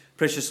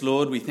Precious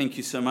Lord, we thank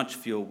you so much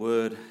for your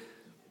word.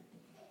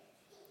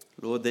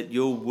 Lord, that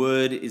your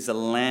word is a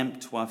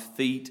lamp to our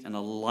feet and a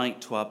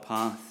light to our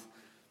path.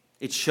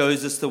 It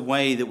shows us the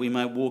way that we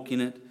might walk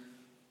in it.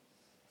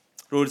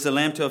 Lord, it's a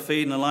lamp to our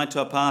feet and a light to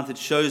our path. It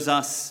shows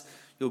us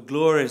your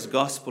glorious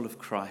gospel of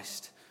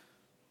Christ,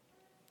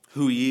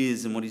 who he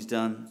is and what he's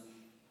done.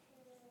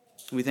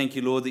 We thank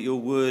you, Lord, that your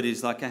word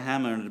is like a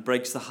hammer and it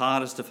breaks the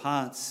hardest of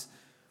hearts.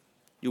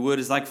 Your word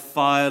is like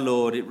fire,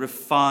 Lord. It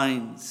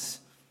refines.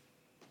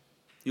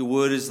 Your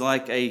word is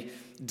like a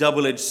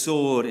double-edged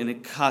sword and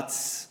it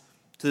cuts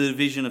to the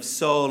division of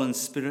soul and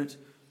spirit,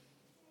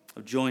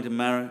 of joint and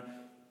marrow.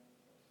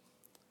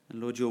 And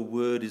Lord, your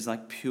word is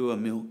like pure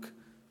milk.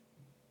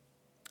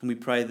 And we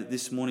pray that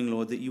this morning,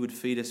 Lord, that you would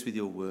feed us with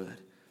your word.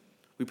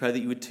 We pray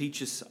that you would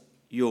teach us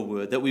your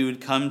word, that we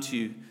would come to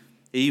you,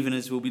 even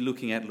as we'll be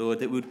looking at, Lord,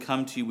 that we would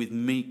come to you with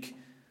meek,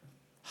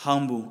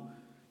 humble,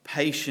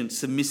 patient,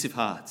 submissive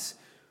hearts,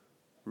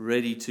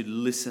 ready to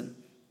listen,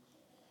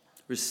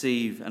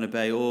 receive and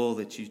obey all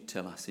that you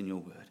tell us in your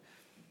word.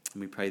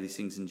 And we pray these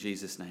things in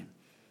Jesus' name.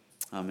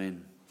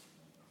 Amen.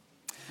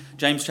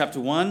 James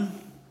chapter 1.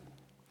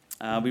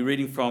 I'll be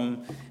reading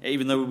from,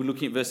 even though we'll be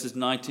looking at verses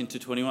 19 to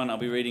 21, I'll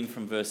be reading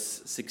from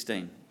verse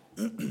 16.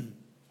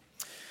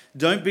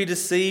 Don't be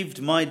deceived,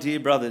 my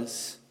dear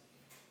brothers.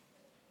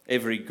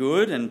 Every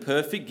good and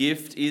perfect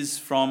gift is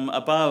from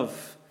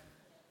above,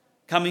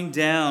 coming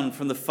down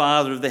from the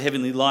Father of the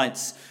heavenly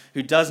lights,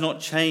 who does not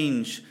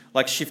change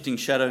like shifting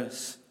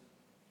shadows.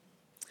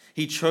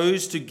 He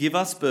chose to give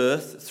us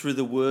birth through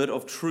the word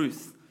of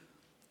truth,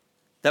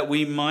 that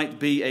we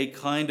might be a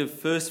kind of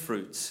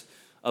firstfruits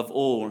of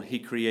all he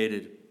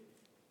created.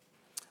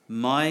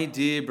 My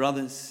dear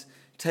brothers,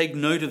 take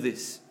note of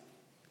this.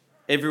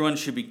 Everyone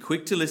should be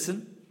quick to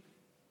listen,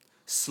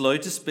 slow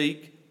to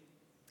speak,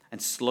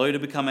 and slow to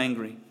become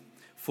angry.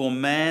 For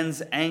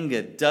man's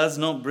anger does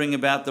not bring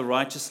about the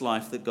righteous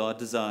life that God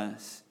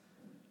desires.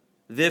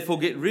 Therefore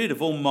get rid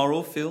of all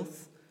moral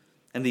filth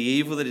and the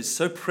evil that is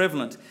so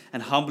prevalent,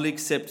 and humbly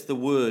accept the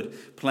word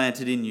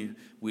planted in you,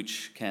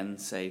 which can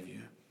save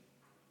you.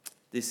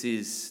 This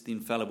is the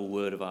infallible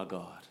word of our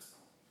God.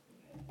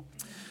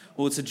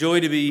 Well, it's a joy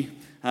to be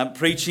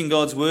preaching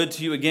God's word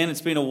to you again.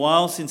 It's been a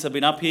while since I've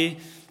been up here,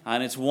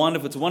 and it's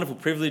wonderful. It's a wonderful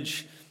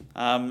privilege,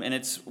 and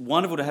it's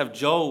wonderful to have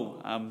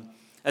Joel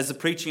as the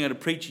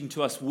preaching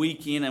to us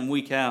week in and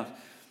week out.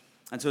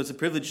 And so it's a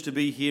privilege to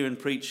be here and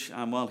preach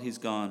while he's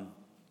gone.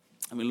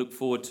 And we look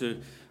forward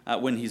to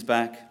when he's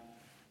back.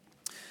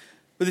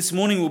 But this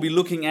morning we'll be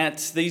looking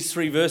at these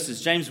three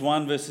verses, James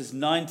 1, verses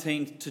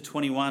 19 to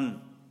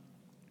 21.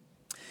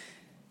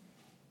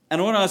 And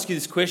I want to ask you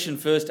this question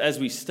first as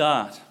we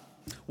start.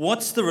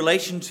 What's the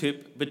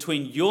relationship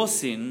between your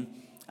sin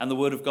and the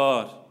Word of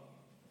God?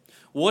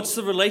 What's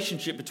the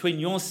relationship between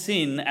your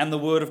sin and the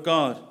Word of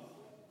God?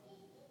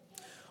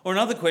 Or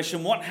another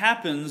question, what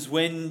happens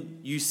when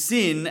you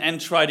sin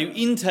and try to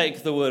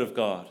intake the Word of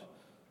God?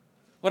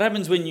 What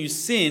happens when you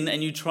sin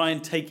and you try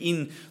and take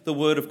in the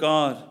Word of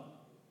God?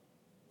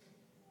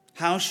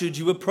 How should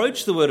you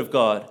approach the Word of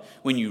God?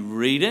 When you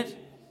read it?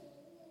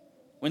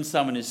 When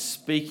someone is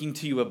speaking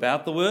to you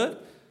about the Word?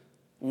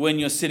 When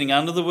you're sitting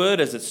under the Word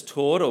as it's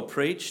taught or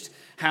preached?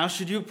 How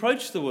should you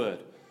approach the Word?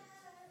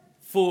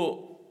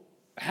 For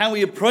how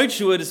we approach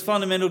the Word is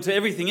fundamental to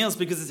everything else,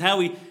 because it's how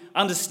we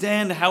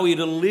understand how we are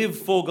to live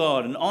for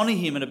God and honour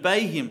Him and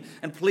obey Him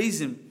and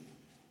please Him.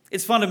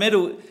 It's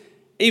fundamental,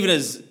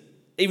 even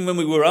when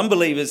we were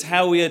unbelievers,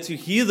 how we are to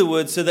hear the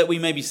Word so that we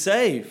may be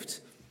saved.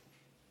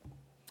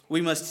 We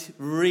must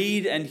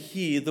read and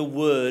hear the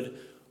Word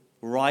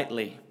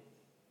rightly.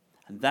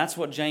 And that's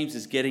what James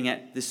is getting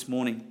at this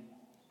morning.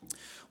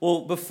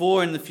 Well,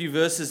 before in the few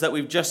verses that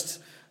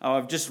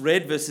I've just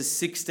read, verses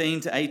 16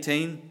 to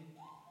 18,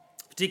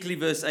 particularly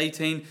verse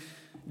 18,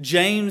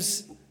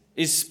 James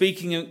is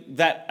speaking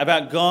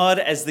about God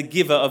as the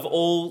giver of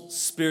all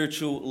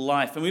spiritual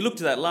life. And we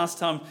looked at that last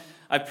time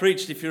I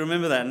preached, if you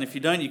remember that. And if you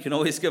don't, you can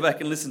always go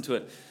back and listen to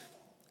it.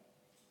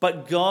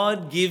 But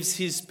God gives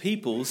his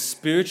people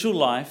spiritual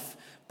life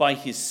by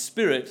his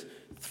Spirit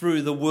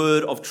through the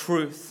word of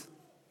truth.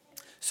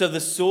 So the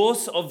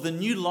source of the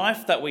new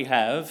life that we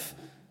have,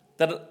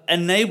 that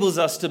enables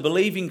us to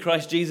believe in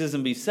Christ Jesus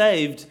and be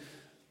saved,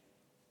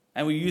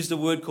 and we use the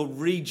word called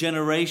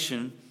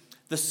regeneration,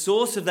 the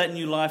source of that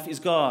new life is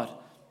God,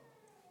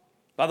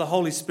 by the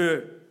Holy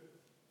Spirit.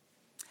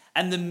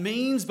 And the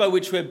means by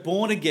which we're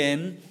born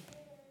again,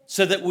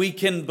 so that we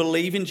can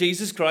believe in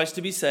Jesus Christ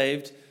to be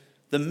saved,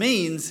 the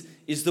means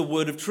is the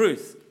word of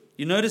truth.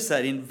 You notice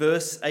that in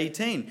verse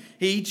 18.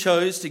 He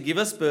chose to give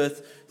us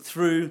birth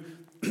through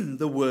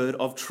the word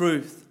of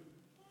truth.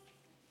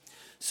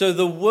 So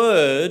the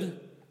word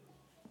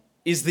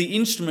is the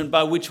instrument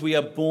by which we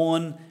are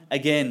born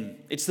again.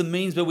 It's the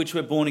means by which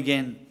we're born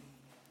again.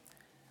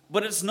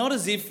 But it's not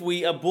as if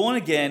we are born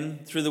again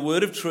through the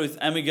word of truth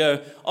and we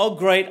go, oh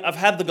great, I've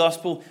had the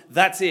gospel,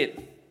 that's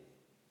it.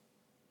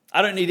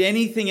 I don't need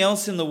anything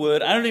else in the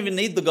word. I don't even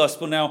need the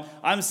gospel now.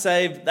 I'm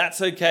saved, that's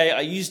okay.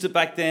 I used it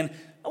back then.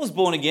 I was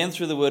born again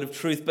through the word of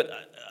truth, but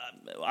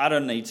I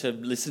don't need to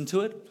listen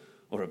to it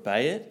or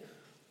obey it.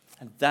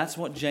 And that's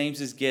what James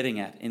is getting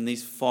at in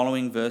these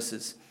following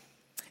verses.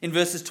 In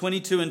verses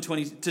 22 and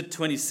 20 to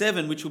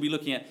 27, which we'll be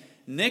looking at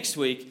next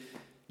week,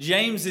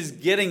 James is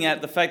getting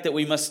at the fact that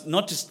we must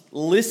not just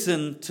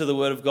listen to the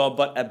word of God,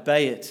 but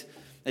obey it.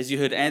 As you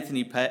heard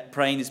Anthony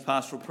pray in his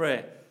pastoral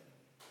prayer.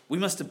 We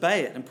must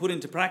obey it and put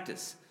into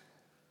practice.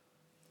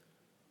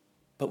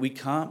 But we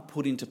can't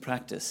put into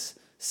practice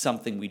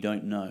something we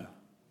don't know.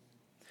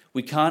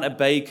 We can't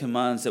obey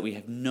commands that we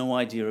have no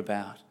idea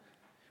about.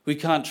 We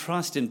can't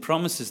trust in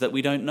promises that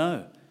we don't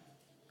know.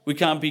 We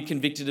can't be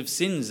convicted of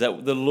sins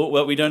that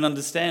we don't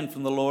understand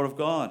from the law of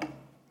God.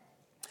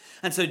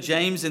 And so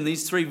James in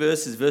these three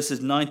verses,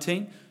 verses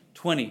 19,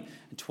 20,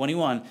 and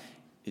 21,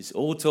 is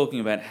all talking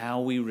about how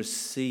we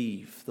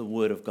receive the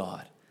word of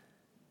God.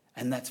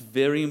 And that's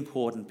very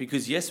important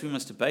because, yes, we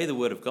must obey the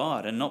word of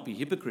God and not be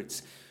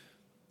hypocrites.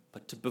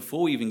 But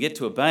before we even get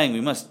to obeying,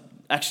 we must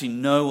actually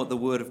know what the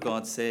word of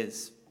God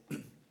says.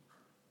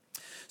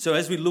 So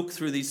as we look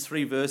through these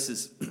three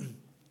verses,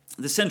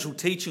 the central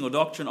teaching or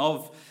doctrine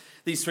of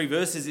these three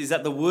verses is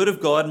that the word of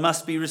God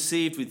must be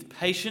received with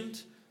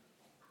patient,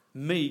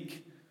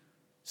 meek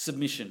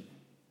submission.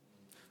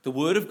 The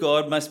word of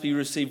God must be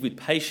received with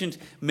patient,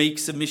 meek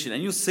submission.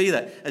 And you'll see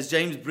that as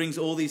James brings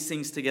all these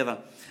things together.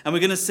 And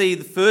we're going to see,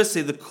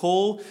 firstly, the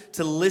call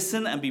to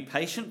listen and be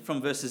patient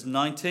from verses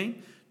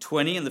 19,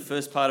 20, and the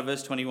first part of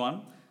verse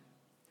 21.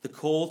 The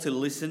call to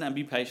listen and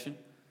be patient.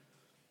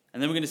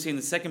 And then we're going to see in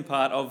the second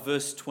part of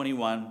verse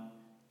 21,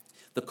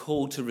 the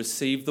call to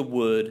receive the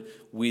word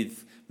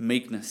with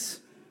meekness.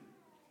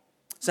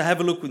 So have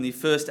a look with me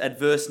first at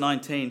verse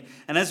 19.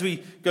 And as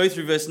we go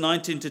through verse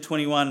 19 to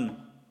 21,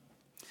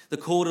 the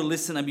call to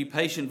listen and be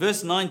patient.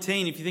 Verse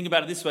 19, if you think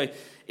about it this way,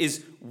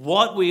 is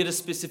what we are to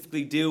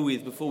specifically deal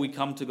with before we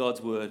come to God's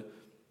word.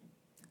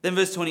 Then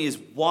verse 20 is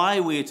why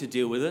we are to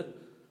deal with it.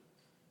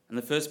 And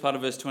the first part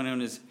of verse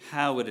 21 is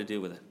how we're to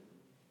deal with it.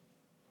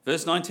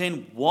 Verse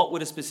 19, what we're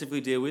to specifically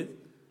deal with.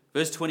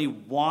 Verse 20,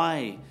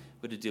 why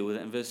we're to deal with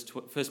it. And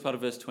first part of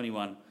verse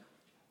 21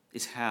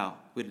 is how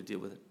we're to deal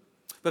with it.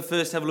 But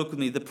first, have a look with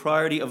me, the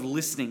priority of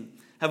listening.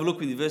 Have a look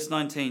with me, verse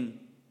 19.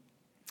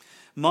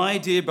 My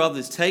dear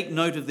brothers, take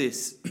note of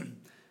this.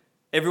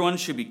 Everyone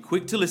should be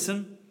quick to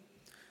listen,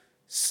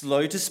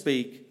 slow to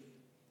speak,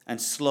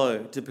 and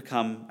slow to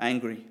become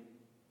angry.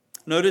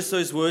 Notice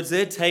those words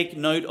there, take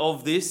note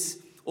of this,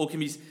 or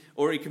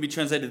it can be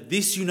translated,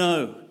 this you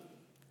know.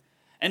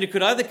 And it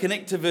could either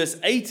connect to verse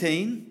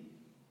 18,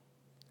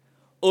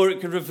 or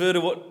it could refer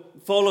to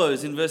what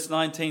follows in verse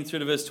 19 through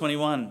to verse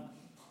 21.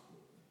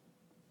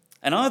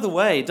 And either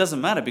way, it doesn't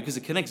matter because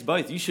it connects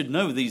both. You should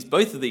know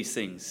both of these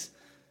things.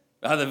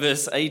 Either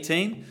verse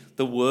 18,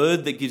 the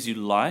word that gives you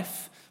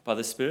life by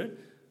the Spirit,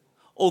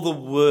 or the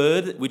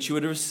word which you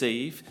are to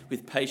receive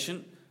with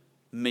patient,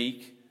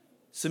 meek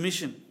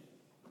submission.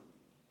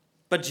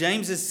 But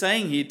James is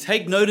saying here,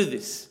 take note of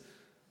this.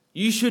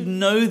 You should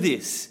know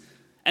this.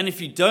 And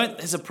if you don't,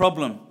 there's a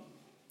problem.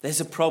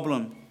 There's a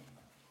problem.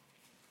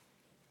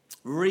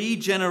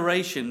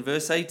 Regeneration,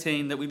 verse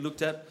 18 that we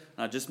looked at,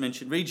 I just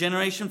mentioned,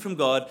 regeneration from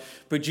God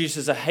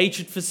produces a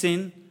hatred for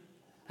sin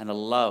and a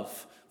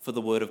love for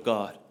the word of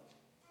God.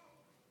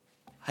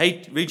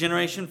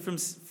 Regeneration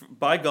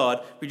by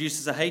God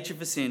produces a hatred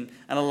for sin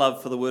and a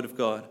love for the word of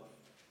God.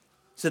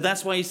 So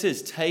that's why he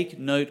says, take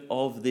note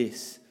of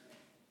this.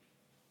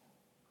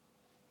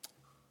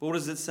 What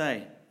does it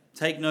say?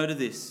 Take note of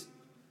this.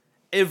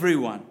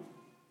 Everyone.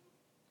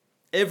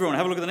 Everyone.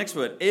 Have a look at the next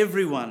word.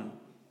 Everyone.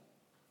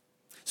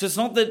 So it's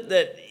not that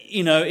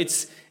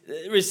it's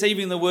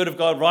receiving the word of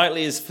God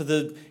rightly is for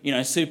the,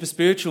 super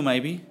spiritual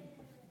maybe.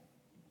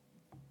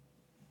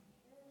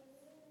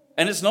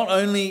 And it's not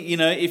only,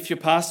 if you're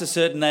past a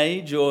certain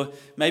age or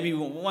maybe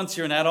once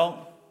you're an adult.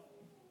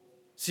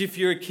 So if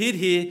you're a kid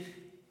here,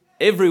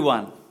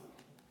 everyone.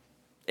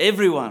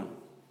 Everyone.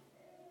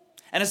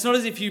 And it's not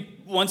as if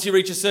once you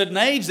reach a certain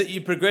age that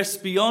you progress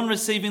beyond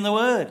receiving the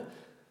word.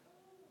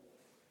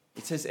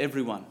 It says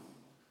everyone.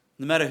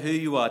 No matter who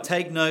you are,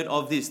 take note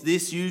of this.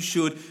 This you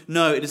should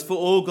know. It is for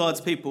all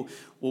God's people.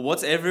 Well,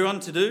 what's everyone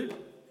to do?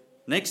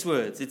 Next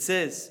words. It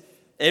says,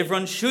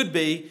 everyone should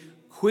be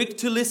quick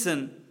to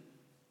listen,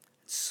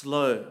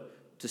 slow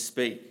to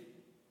speak.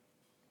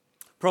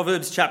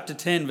 Proverbs chapter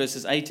 10,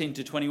 verses 18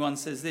 to 21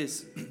 says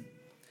this.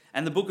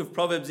 And the book of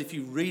Proverbs, if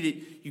you read it,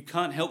 you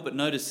can't help but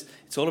notice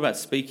it's all about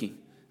speaking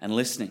and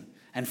listening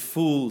and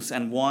fools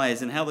and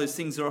wise and how those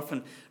things are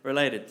often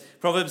related.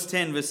 Proverbs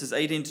 10, verses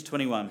 18 to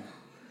 21.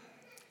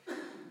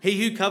 He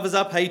who covers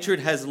up hatred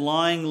has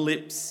lying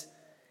lips,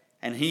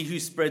 and he who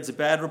spreads a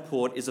bad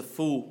report is a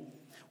fool.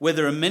 Where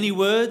there are many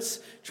words,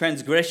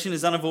 transgression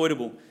is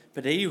unavoidable,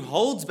 but he who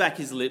holds back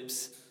his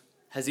lips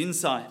has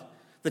insight.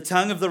 The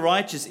tongue of the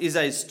righteous is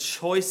as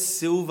choice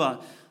silver.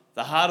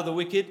 The heart of the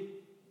wicked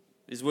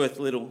is worth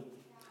little.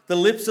 The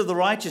lips of the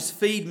righteous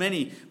feed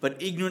many,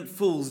 but ignorant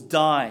fools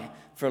die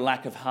for a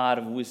lack of heart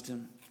of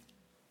wisdom.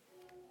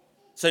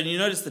 So you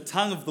notice the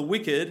tongue of the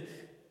wicked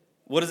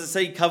What does it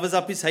say? He covers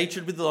up his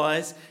hatred with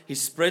lies. He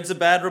spreads a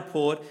bad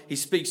report. He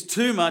speaks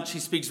too much. He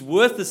speaks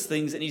worthless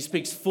things, and he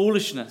speaks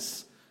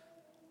foolishness.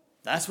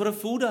 That's what a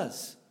fool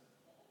does.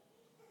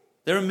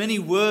 There are many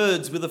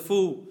words with a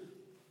fool,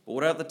 but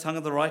what about the tongue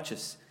of the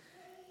righteous?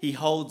 He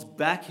holds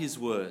back his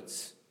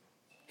words.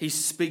 He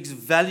speaks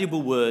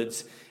valuable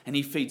words, and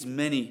he feeds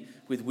many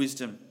with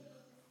wisdom.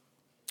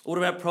 What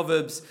about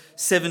Proverbs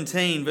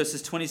 17,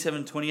 verses 27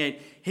 and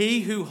 28?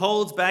 He who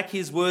holds back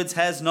his words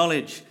has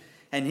knowledge,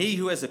 and he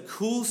who has a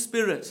cool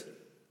spirit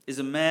is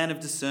a man of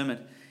discernment.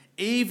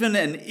 Even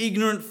an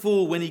ignorant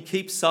fool, when he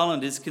keeps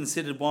silent, is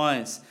considered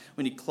wise.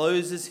 When he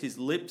closes his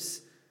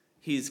lips,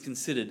 he is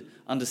considered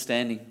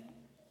understanding.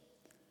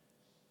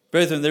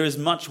 Brethren, there is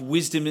much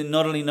wisdom in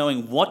not only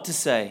knowing what to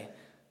say,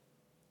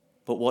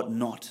 but what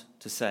not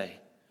to say.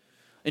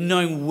 In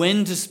knowing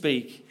when to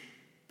speak,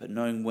 but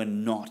knowing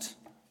when not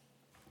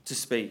to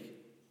speak.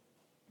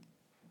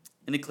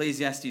 In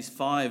Ecclesiastes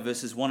 5,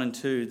 verses 1 and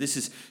 2, this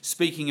is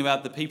speaking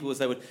about the people as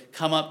they would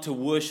come up to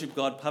worship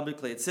God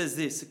publicly. It says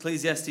this,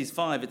 Ecclesiastes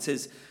 5, it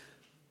says,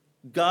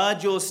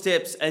 guard your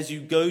steps as you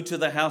go to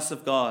the house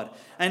of God,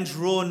 and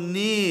draw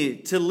near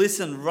to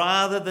listen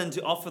rather than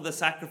to offer the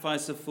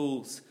sacrifice of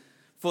fools,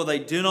 for they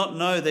do not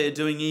know they are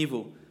doing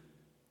evil.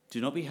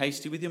 Do not be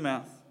hasty with your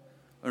mouth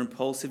or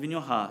impulsive in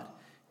your heart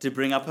to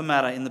bring up a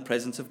matter in the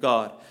presence of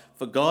God.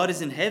 For God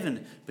is in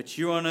heaven, but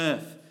you are on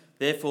earth.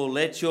 Therefore,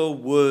 let your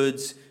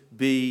words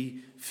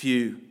be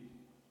few.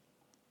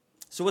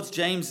 So what's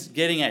James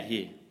getting at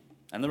here?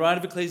 And the writer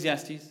of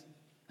Ecclesiastes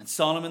and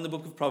Solomon in the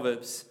book of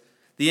Proverbs,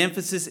 the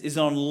emphasis is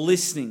on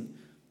listening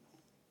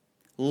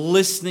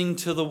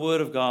to the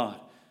word of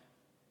God,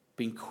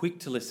 being quick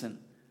to listen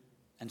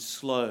and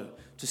slow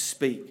to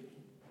speak.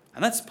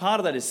 And that's part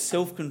of that is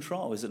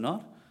self-control, is it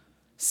not?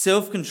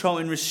 Self-control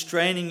in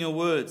restraining your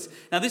words.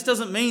 Now, this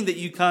doesn't mean that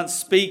you can't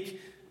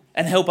speak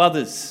and help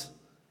others.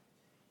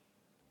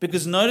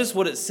 Because notice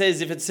what it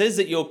says. If it says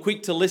that you're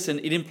quick to listen,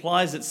 it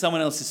implies that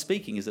someone else is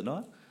speaking, is it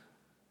not?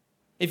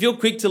 If you're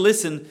quick to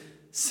listen,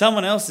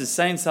 someone else is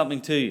saying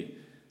something to you.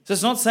 So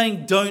it's not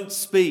saying don't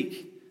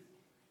speak,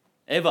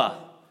 ever.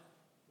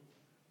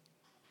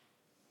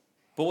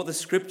 But what the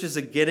scriptures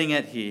are getting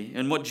at here,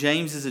 and what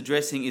James is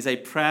addressing, is a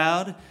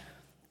proud,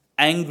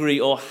 angry,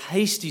 or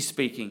hasty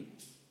speaking,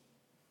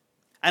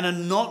 and a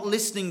not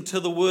listening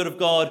to the word of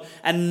God,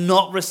 and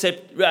not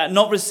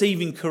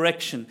receiving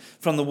correction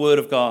from the word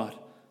of God.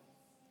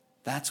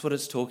 That's what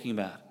it's talking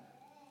about.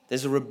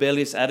 There's a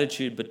rebellious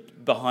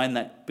attitude behind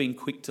that, being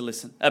quick to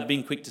listen,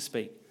 being quick to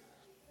speak.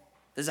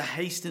 There's a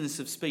hastiness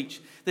of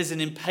speech. There's an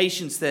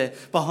impatience there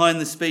behind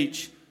the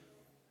speech.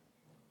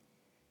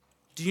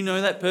 Do you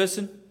know that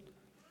person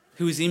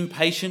who is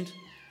impatient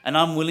and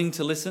unwilling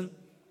to listen?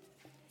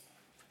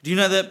 Do you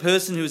know that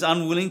person who is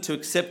unwilling to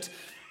accept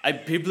a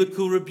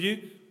biblical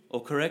rebuke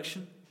or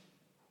correction?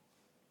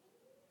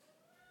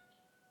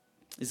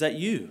 Is that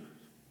you?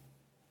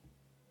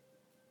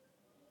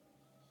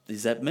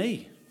 Is that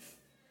me?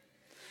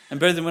 And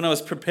brethren, when I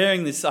was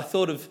preparing this, I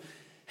thought of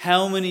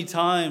how many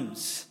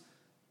times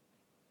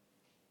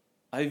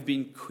I've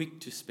been quick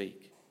to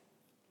speak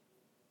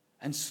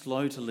and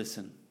slow to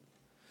listen.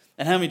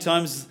 And how many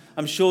times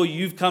I'm sure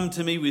you've come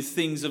to me with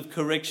things of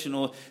correction,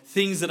 or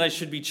things that I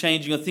should be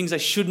changing, or things I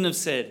shouldn't have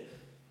said,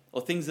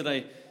 or things that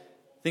I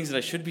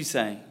should be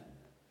saying.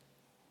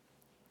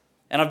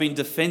 And I've been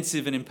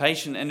defensive and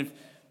impatient, and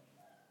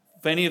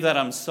if any of that,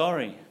 I'm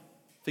sorry.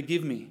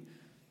 Forgive me.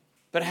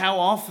 But how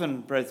often,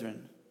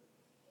 brethren,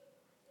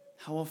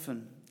 how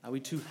often are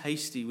we too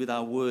hasty with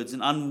our words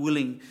and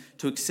unwilling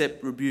to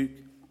accept rebuke?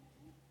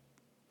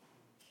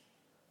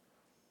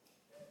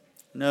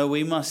 No,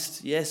 we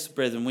must, yes,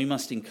 brethren, we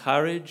must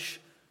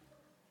encourage,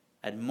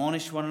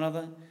 admonish one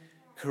another,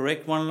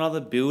 correct one another,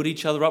 build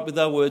each other up with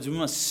our words. We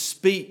must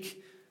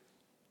speak.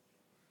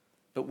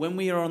 But when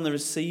we are on the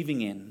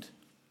receiving end,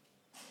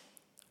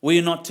 we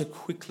are not to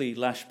quickly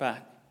lash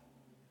back.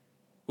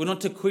 We're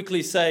not to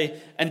quickly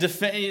say and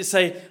defend,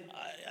 say,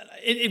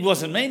 it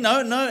wasn't me.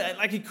 No,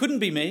 like it couldn't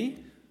be me.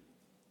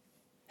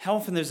 How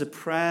often there's a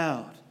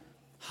proud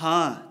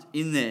heart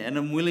in there and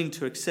unwilling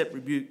to accept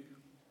rebuke.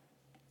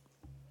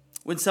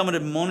 When someone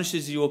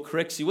admonishes you or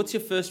corrects you, what's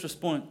your first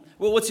response?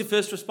 Well, what's your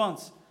first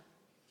response?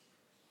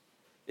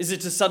 Is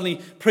it to suddenly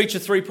preach a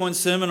 3-point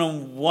sermon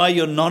on why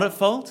you're not at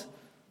fault?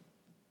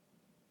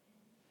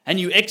 And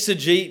you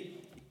exegete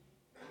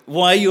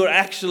why you're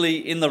actually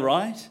in the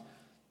right?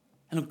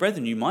 And look,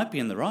 brethren, you might be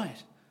in the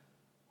right.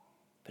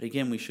 But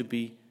again, we should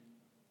be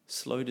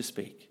slow to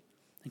speak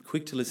and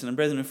quick to listen. And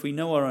brethren, if we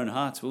know our own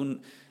hearts,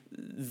 and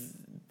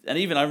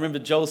even I remember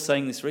Joel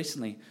saying this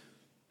recently,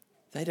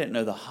 they don't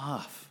know the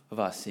half of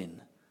our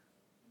sin.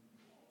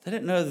 They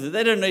don't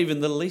know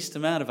even the least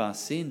amount of our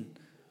sin.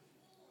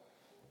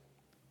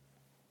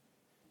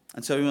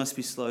 And so we must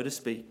be slow to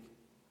speak.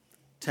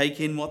 Take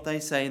in what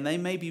they say, and they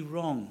may be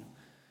wrong,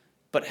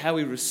 but how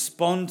we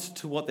respond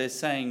to what they're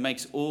saying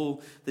makes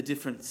all the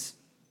difference.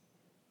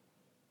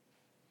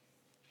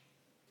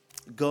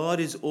 God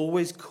is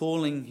always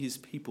calling his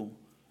people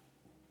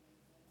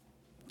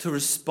to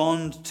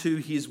respond to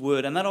his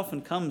word. And that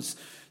often comes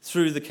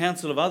through the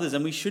counsel of others,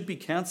 and we should be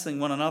counseling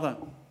one another.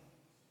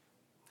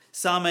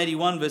 Psalm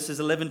 81 verses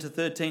 11 to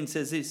 13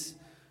 says this.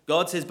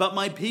 God says, "But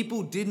my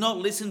people did not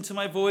listen to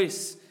my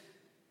voice,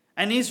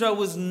 and Israel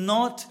was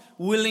not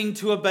willing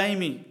to obey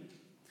me.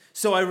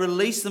 So I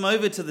released them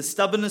over to the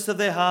stubbornness of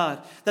their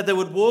heart, that they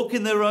would walk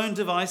in their own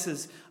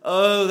devices.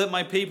 Oh, that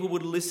my people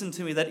would listen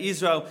to me, that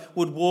Israel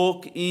would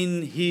walk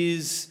in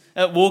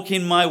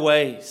my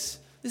ways."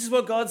 This is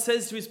what God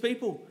says to his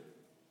people.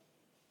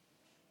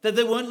 That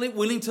they weren't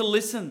willing to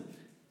listen.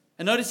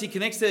 And notice he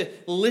connects their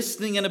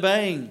listening and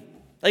obeying.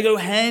 They go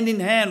hand in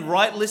hand,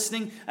 right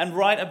listening and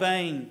right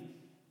obeying.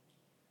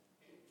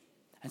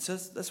 And so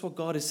that's what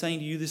God is saying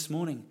to you this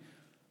morning.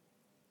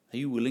 Are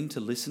you willing to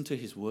listen to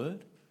his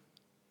word?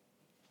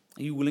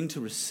 Are you willing to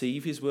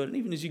receive his word? And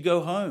even as you go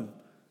home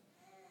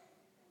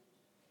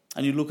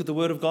and you look at the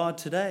word of God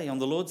today on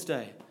the Lord's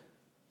Day,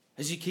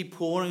 as you keep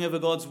poring over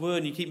God's word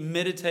and you keep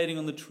meditating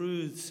on the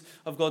truths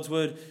of God's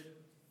word,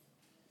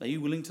 are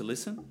you willing to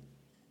listen?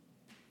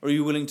 Or are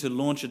you willing to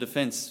launch a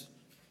defense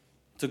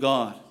to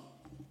God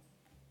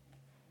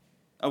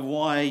of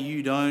why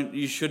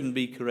you shouldn't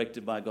be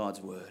corrected by God's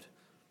word?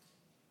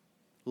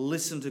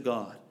 Listen to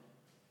God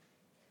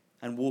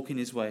and walk in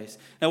his ways.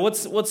 Now,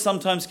 what's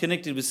sometimes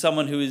connected with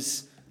someone who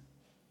is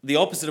the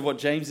opposite of what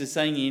James is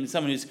saying here,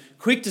 someone who's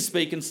quick to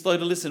speak and slow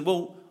to listen?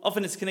 Well,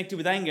 often it's connected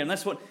with anger, and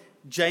that's what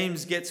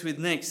James gets with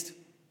next.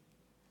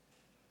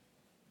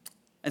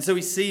 And so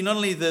we see not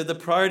only the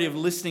priority of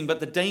listening, but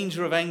the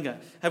danger of anger.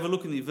 Have a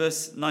look in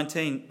verse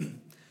 19.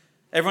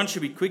 Everyone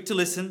should be quick to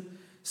listen,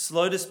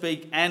 slow to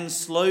speak, and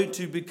slow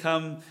to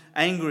become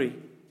angry.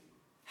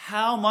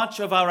 How much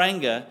of our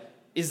anger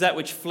is that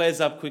which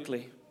flares up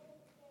quickly?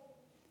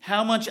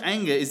 How much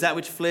anger is that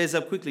which flares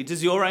up quickly?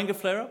 Does your anger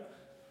flare up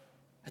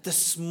at the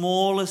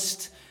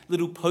smallest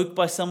little poke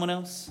by someone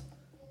else?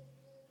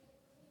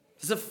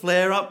 Does it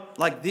flare up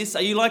like this?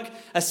 Are you like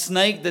a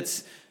snake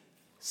that's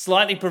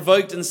slightly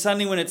provoked and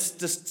suddenly when it's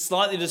just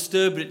slightly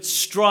disturbed, it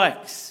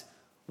strikes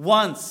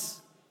once,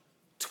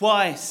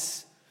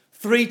 twice,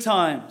 3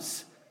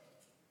 times?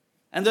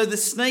 And though the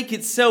snake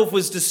itself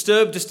was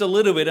disturbed just a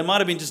little bit, it might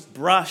have been just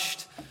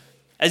brushed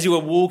as you were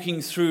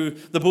walking through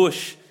the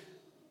bush,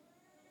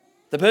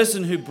 the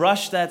person who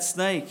brushed that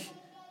snake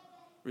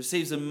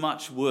receives a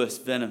much worse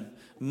venom,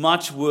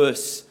 much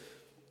worse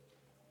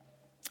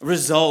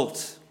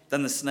result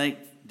than the snake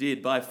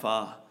did by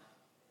far.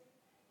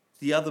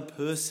 The other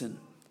person,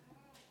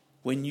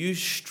 when you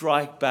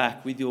strike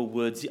back with your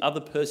words, the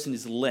other person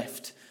is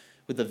left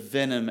with the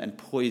venom and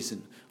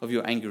poison of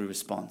your angry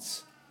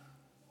response.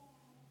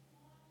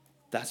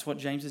 That's what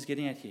James is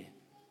getting at here.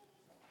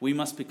 We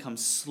must become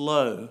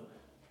slow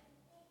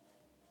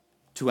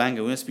to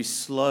anger. We must be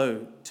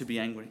slow to be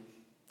angry.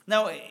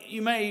 Now,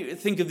 you may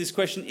think of this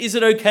question, is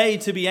it okay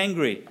to be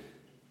angry?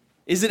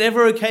 Is it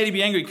ever okay to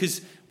be angry?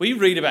 Because we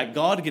read about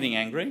God getting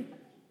angry.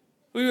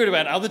 We read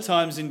about other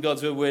times in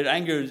God's word where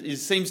anger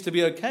seems to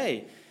be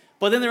okay.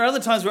 But then there are other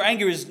times where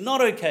anger is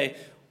not okay.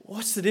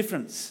 What's the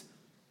difference?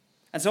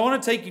 And so I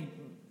want to take you,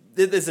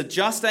 there's a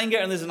just anger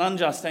and there's an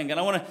unjust anger. And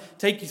I want to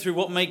take you through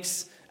what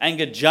makes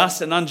anger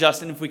just and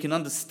unjust. And if we can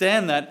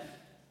understand that,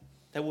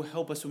 that will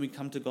help us when we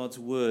come to God's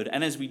word.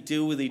 And as we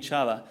deal with each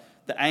other,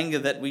 the anger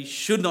that we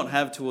should not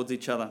have towards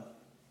each other.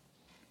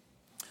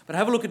 But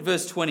have a look at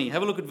verse 20.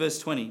 Have a look at verse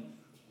 20.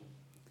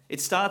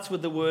 It starts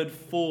with the word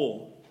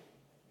for,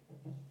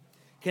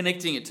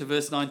 connecting it to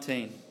verse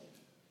 19.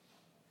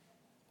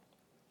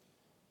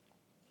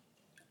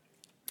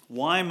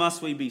 Why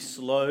must we be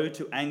slow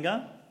to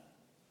anger?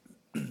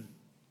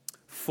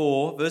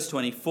 For, verse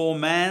 20, for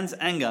man's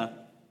anger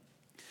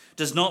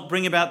does not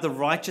bring about the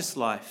righteous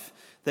life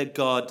that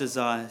God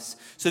desires.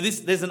 So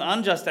there's an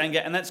unjust anger,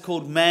 and that's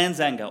called man's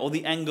anger, or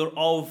the anger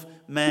of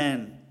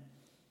man.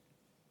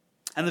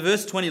 And the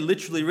verse 20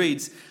 literally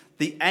reads,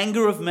 the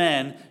anger of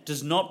man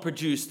does not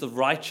produce the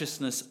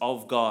righteousness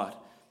of God.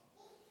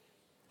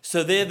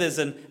 So there's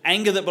an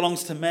anger that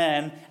belongs to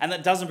man, and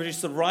that doesn't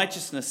produce the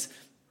righteousness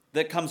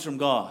that comes from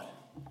God.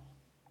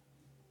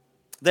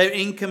 They're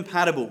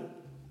incompatible.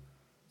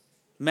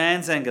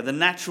 Man's anger, the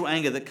natural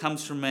anger that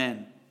comes from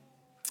man.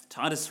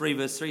 Titus 3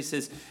 verse 3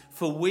 says,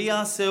 for we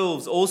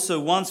ourselves also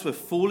once were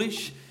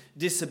foolish,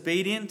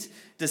 disobedient,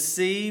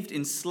 deceived,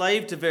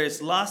 enslaved to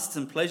various lusts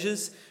and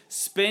pleasures,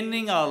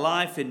 spending our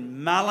life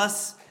in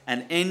malice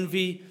and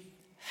envy,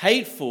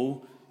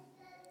 hateful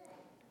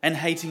and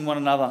hating one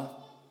another.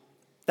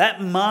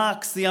 That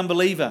marks the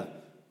unbeliever.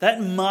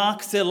 That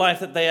marks their life,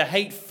 that they are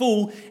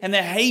hateful and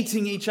they're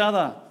hating each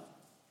other.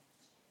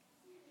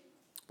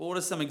 But what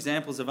are some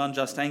examples of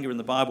unjust anger in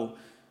the Bible?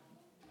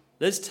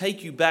 Let's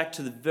take you back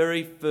to the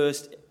very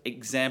first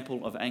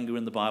example of anger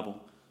in the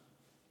Bible.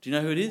 Do you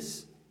know who it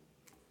is?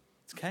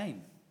 It's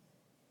Cain.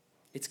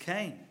 It's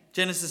Cain.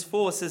 Genesis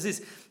 4 says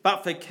this,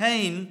 but for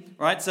Cain,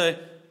 right, so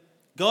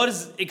God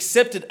has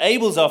accepted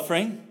Abel's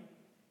offering,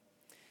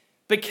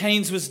 but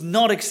Cain's was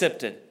not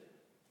accepted.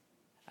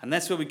 And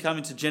that's where we come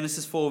into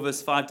Genesis 4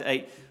 verse 5 to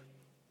 8.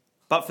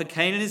 But for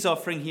Cain and his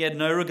offering he had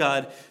no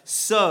regard.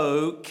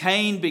 So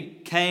Cain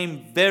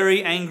became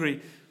very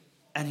angry,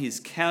 and his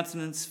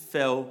countenance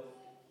fell.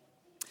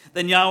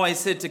 Then Yahweh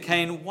said to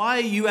Cain, "Why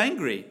are you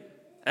angry?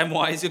 And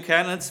why is your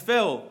countenance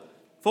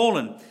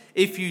fallen?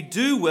 If you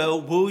do well,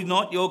 will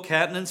not your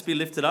countenance be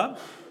lifted up?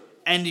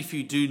 And if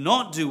you do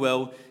not do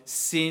well,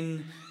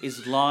 sin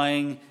is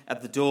lying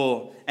at the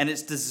door, and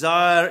its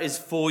desire is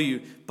for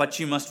you, but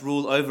you must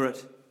rule over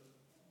it."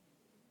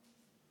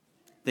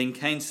 Then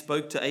Cain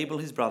spoke to Abel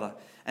his brother,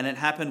 and it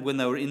happened when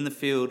they were in the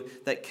field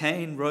that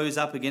Cain rose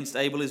up against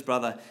Abel his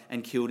brother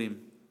and killed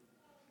him.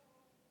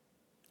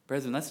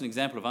 Brethren, that's an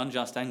example of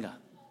unjust anger.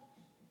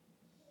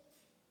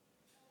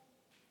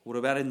 What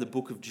about in the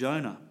book of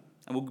Jonah?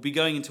 And we'll be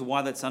going into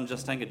why that's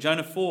unjust anger.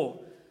 Jonah 4.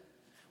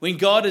 When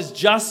God has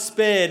just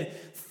spared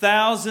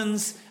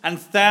thousands and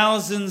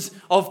thousands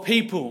of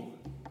people.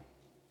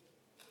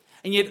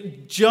 And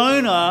yet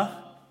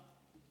Jonah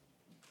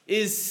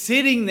is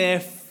sitting there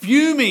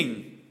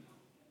fuming.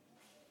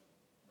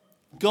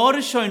 God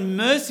has shown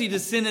mercy to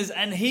sinners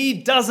and he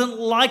doesn't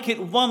like it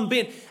one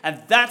bit.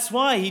 And that's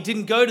why he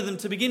didn't go to them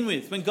to begin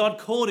with when God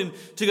called him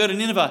to go to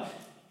Nineveh.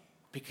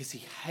 Because he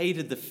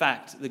hated the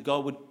fact that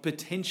God would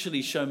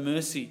potentially show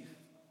mercy.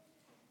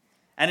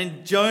 And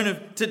in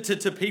Jonah,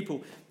 to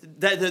people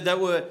that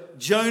were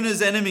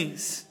Jonah's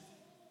enemies.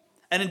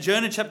 And in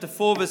Jonah chapter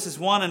 4 verses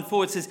 1 and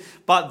 4 it says,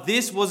 "But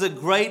this was a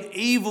great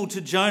evil to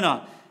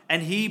Jonah,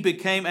 and he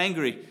became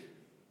angry.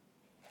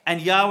 And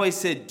Yahweh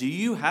said, 'Do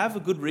you have a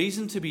good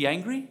reason to be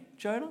angry,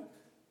 Jonah?'"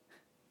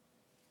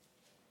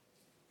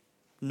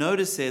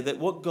 Notice there that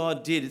what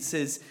God did, it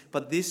says,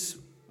 but this,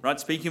 right,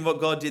 speaking of what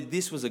God did,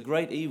 this was a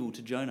great evil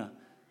to Jonah.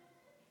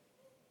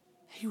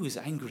 He was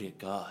angry at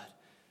God.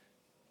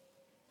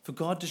 For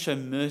God to show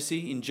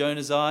mercy in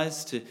Jonah's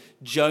eyes to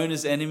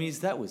Jonah's enemies,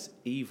 that was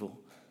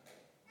evil.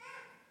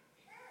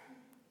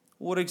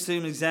 What are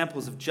some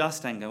examples of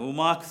just anger? Well,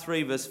 Mark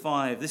 3 verse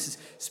 5, this is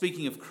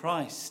speaking of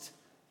Christ.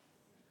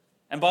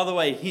 And by the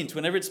way, hint,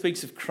 whenever it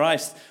speaks of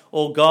Christ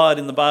or God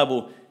in the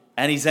Bible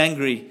and he's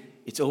angry,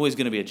 it's always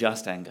going to be a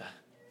just anger.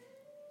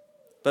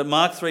 But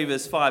Mark 3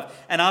 verse 5,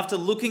 "And after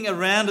looking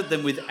around at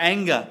them with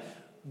anger,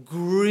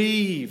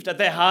 grieved at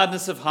their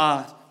hardness of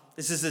heart."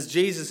 This is as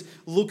Jesus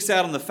looks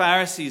out on the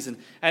Pharisees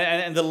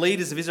and the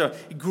leaders of Israel.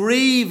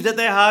 Grieved at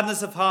their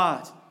hardness of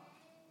heart.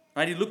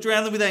 Right? He looked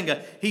around them with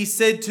anger. He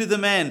said to the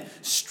man,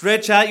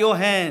 "Stretch out your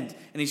hand."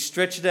 And he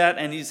stretched it out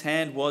and his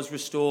hand was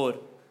restored.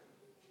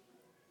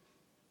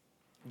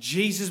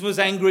 Jesus was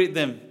angry at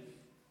them.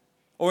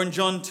 Or in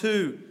John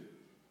 2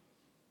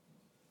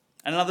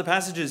 and in other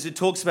passages, it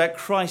talks about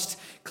Christ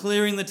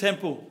clearing the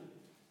temple.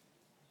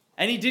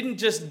 And he didn't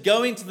just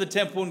go into the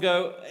temple and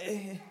go,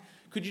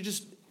 "Could you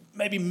just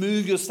maybe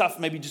move your stuff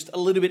maybe just a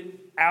little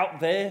bit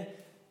out there?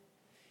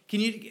 Can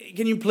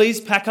you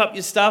please pack up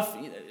your stuff?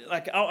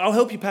 Like, I'll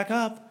help you pack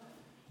up."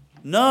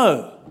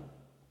 No.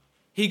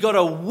 He got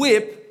a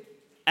whip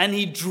and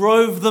he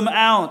drove them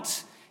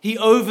out. He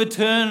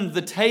overturned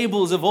the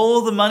tables of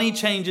all the money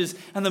changers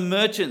and the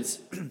merchants.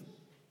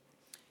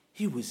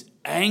 He was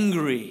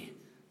angry.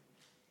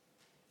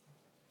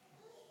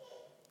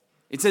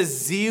 It says,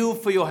 "Zeal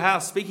for your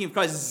house," speaking of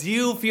Christ,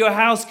 "zeal for your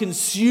house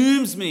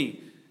consumes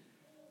me."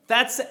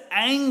 That's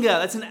anger.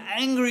 That's an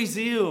angry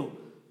zeal.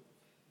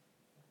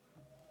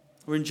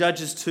 We're in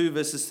Judges 2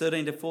 verses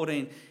 13 to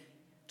 14.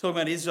 Talking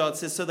about Israel, it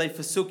says, "So they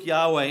forsook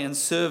Yahweh and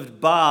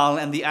served Baal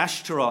and the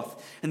Ashtaroth.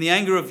 And the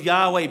anger of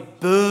Yahweh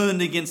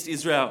burned against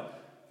Israel.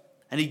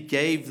 And he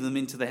gave them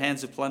into the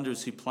hands of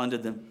plunderers who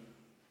plundered them."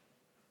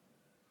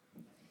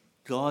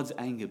 God's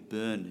anger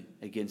burned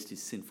against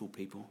his sinful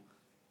people.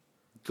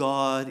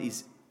 God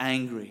is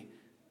angry.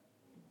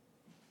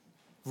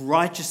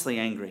 Righteously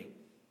angry.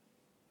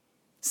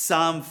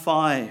 Psalm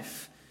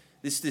 5.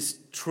 This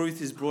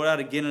truth is brought out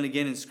again and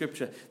again in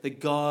Scripture, that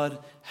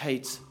God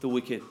hates the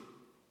wicked.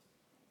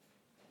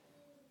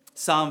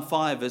 Psalm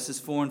 5 verses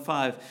 4 and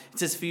 5. It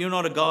says, "For you're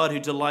not a God who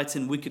delights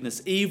in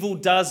wickedness. Evil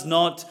does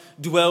not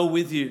dwell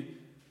with you.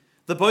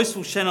 The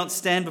boastful shall not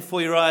stand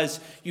before your eyes.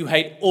 You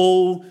hate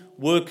all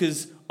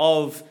workers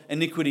of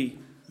iniquity."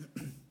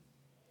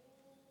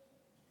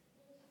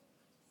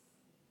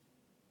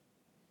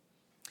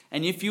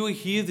 And if you are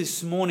here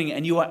this morning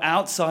and you are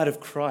outside of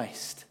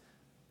Christ,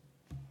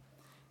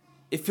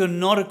 if you're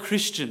not a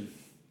Christian,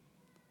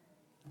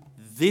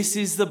 this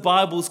is the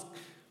Bible's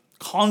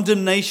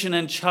condemnation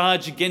and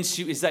charge against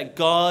you, is that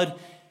God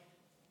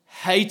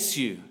hates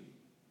you.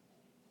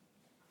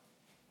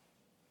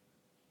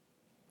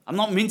 I'm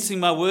not mincing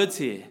my words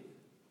here.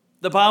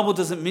 The Bible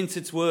doesn't mince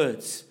its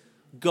words.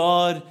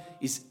 God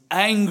is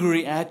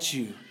angry at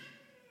you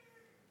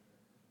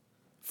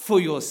for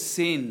your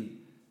sin.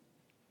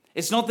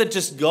 It's not that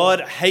just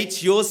God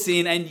hates your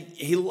sin and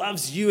he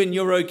loves you and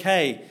you're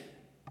okay.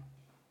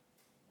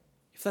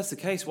 If that's the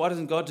case, why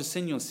doesn't God just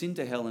send your sin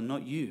to hell and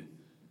not you?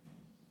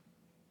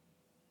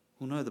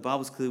 Well, no, the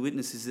Bible's clear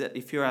witness is that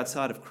if you're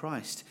outside of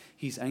Christ,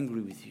 he's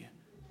angry with you.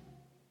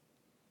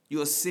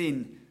 Your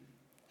sin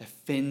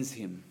offends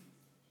him.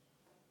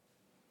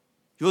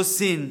 Your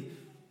sin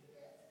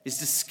is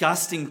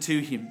disgusting to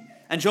him.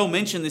 And Joel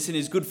mentioned this in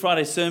his Good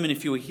Friday sermon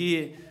if you were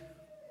here.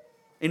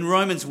 In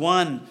Romans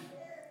 1,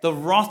 the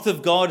wrath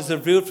of God is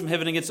revealed from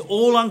heaven against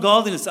all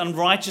ungodliness,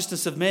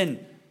 unrighteousness of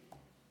men.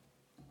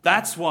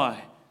 That's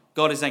why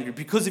God is angry,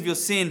 because of your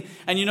sin.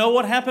 And you know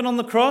what happened on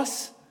the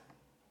cross?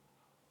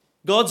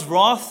 God's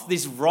wrath,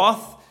 this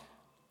wrath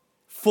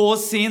for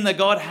sin that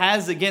God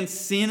has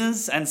against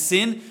sinners and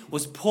sin,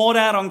 was poured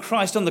out on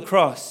Christ on the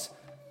cross.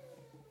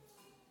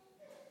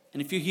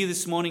 And if you're here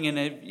this morning and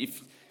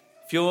if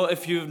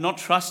you're not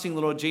trusting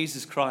the Lord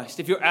Jesus Christ,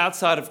 if you're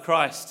outside of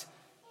Christ,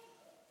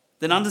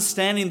 then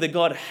understanding that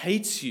God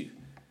hates you,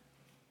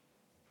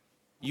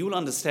 you will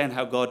understand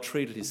how God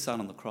treated his son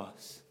on the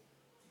cross.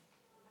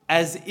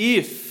 As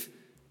if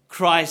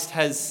Christ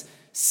has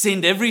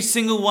sinned every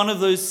single one of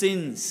those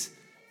sins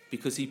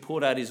because he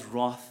poured out his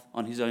wrath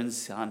on his own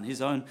son,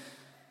 his own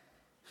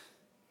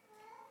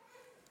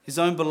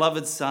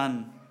beloved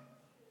son.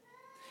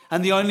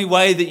 And the only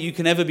way that you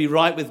can ever be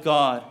right with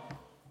God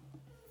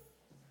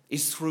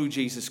is through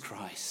Jesus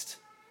Christ.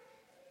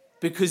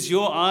 Because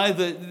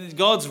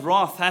God's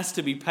wrath has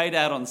to be paid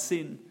out on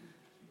sin.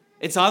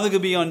 It's either going to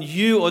be on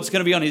you or it's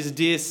going to be on his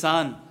dear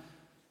son.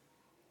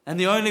 And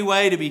the only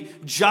way to be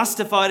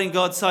justified in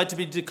God's sight, to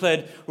be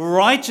declared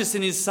righteous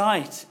in his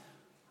sight,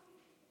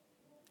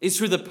 is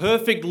through the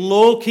perfect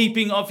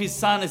law-keeping of his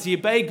son as he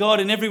obeyed God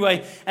in every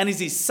way and as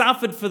he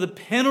suffered for the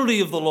penalty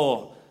of the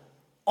law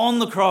on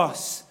the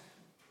cross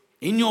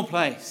in your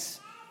place,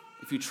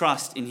 if you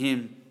trust in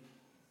him.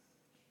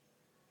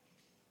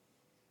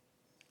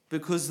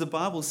 Because the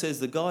Bible says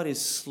that God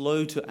is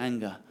slow to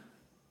anger.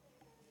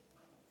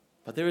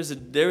 But there is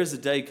a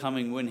day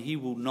coming when he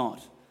will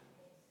not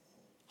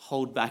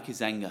hold back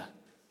his anger.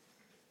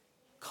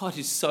 God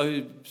is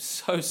so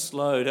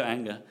slow to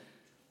anger.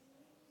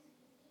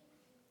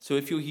 So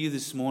if you're here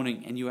this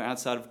morning and you are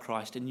outside of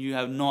Christ and you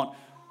have not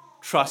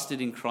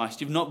trusted in Christ,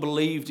 you've not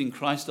believed in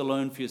Christ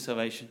alone for your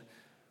salvation,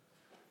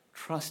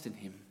 trust in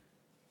him.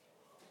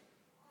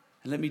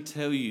 And let me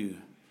tell you,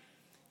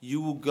 you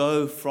will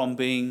go from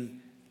being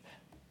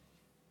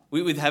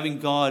with having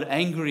God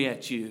angry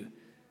at you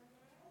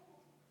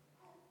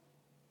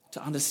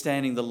to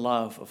understanding the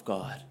love of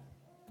God.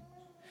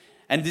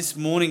 And this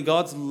morning,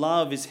 God's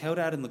love is held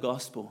out in the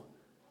gospel.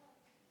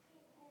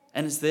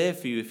 And it's there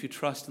for you if you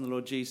trust in the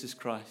Lord Jesus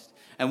Christ.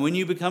 And when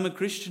you become a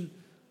Christian,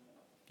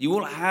 you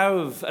will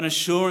have an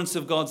assurance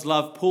of God's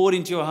love poured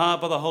into your heart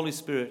by the Holy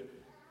Spirit.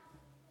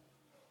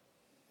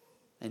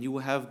 And you will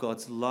have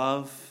God's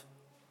love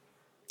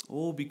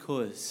all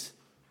because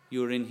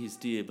you are in his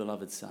dear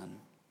beloved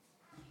Son.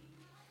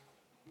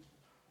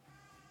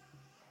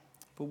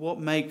 But what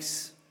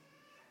makes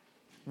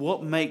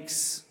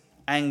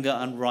anger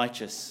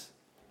unrighteous?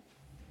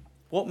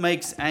 What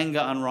makes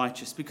anger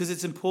unrighteous? Because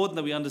it's important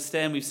that we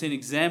understand we've seen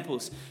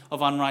examples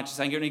of unrighteous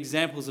anger and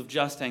examples of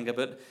just anger.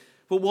 But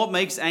what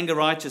makes anger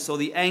righteous, or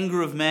the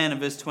anger of man in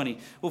verse 20?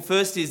 Well,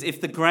 first is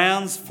if the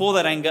grounds for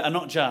that anger are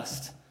not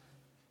just.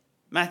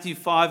 Matthew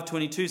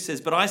 5:22 says,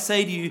 "But I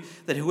say to you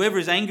that whoever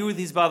is angry with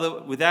his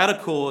brother without a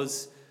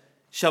cause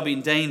shall be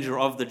in danger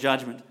of the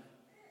judgment."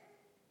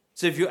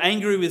 So if you're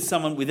angry with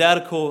someone without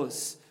a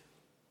cause,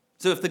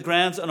 so if the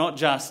grounds are not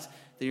just,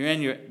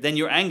 then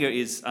your anger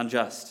is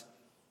unjust.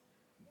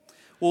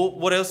 Well,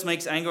 what else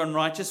makes anger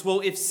unrighteous? Well,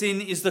 if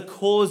sin is the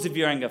cause of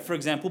your anger, for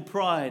example,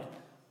 pride.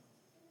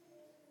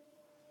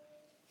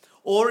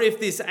 Or if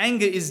this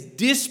anger is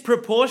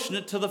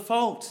disproportionate to the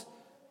fault.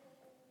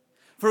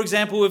 For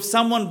example, if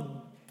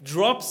someone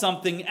drops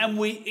something and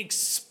we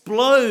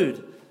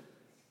explode.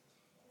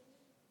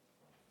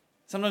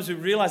 Sometimes we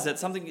realize that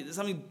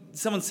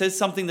someone says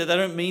something that they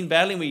don't mean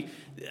badly, and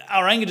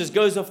our anger just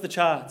goes off the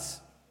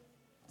charts.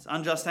 It's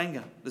unjust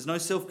anger. There's no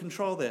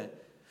self-control there.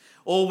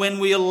 Or when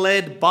we are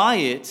led by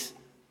it,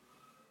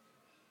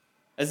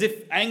 as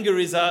if anger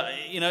is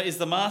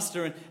the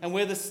master and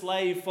we're the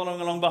slave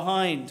following along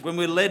behind. When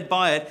we're led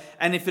by it,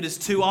 and if it is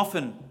too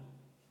often.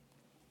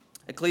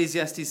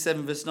 Ecclesiastes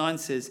 7 verse 9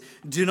 says,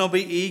 "Do not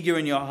be eager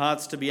in your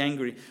hearts to be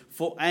angry,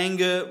 for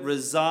anger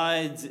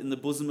resides in the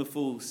bosom of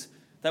fools."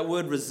 That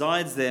word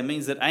resides there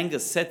means that anger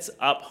sets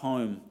up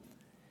home.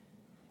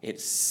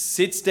 It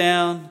sits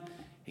down,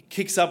 it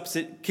kicks up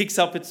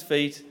its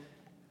feet,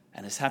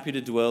 and is happy to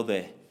dwell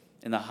there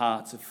in the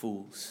hearts of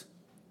fools.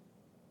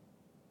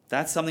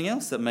 That's something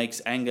else that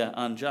makes anger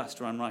unjust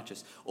or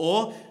unrighteous.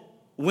 Or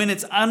when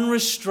it's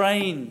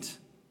unrestrained.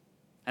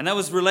 And that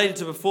was related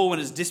to before when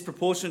it's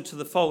disproportionate to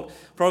the fault.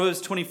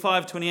 Proverbs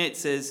 25:28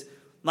 says,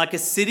 "Like a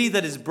city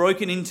that is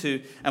broken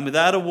into and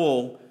without a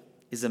wall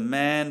is a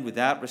man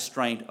without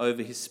restraint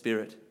over his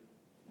spirit."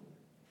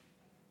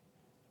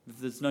 If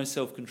there's no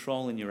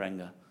self-control in your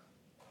anger.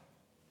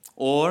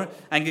 Or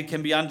anger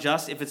can be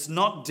unjust if it's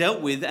not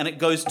dealt with and it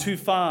goes too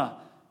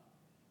far.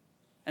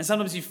 And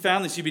sometimes you've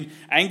found this, you've been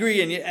angry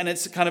and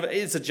it's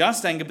a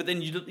just anger, but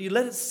then you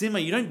let it simmer,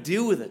 you don't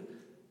deal with it.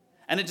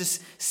 And it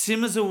just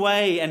simmers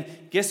away, and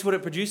guess what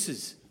it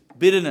produces?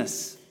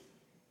 Bitterness.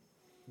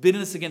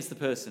 Bitterness against the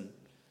person.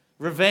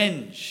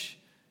 Revenge.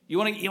 You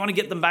want to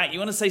get them back, you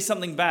want to say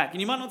something back,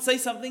 and you might not say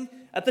something,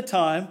 at the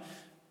time,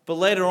 but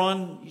later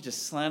on, you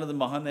just slander them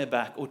behind their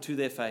back or to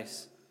their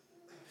face.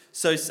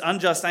 So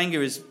unjust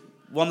anger is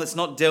one that's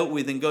not dealt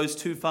with and goes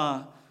too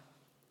far.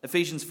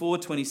 Ephesians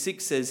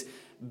 4:26 says,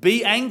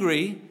 "Be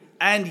angry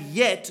and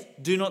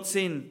yet do not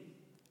sin.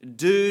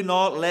 Do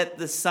not let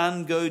the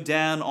sun go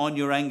down on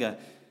your anger."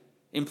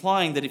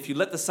 Implying that if you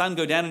let the sun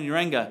go down in your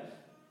anger,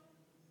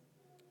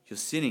 you're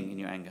sinning in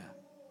your anger.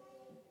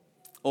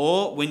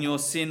 Or when your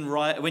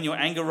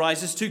anger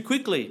rises too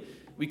quickly,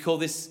 we call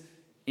this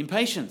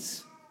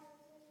impatience.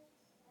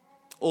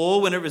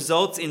 Or when it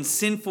results in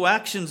sinful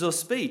actions or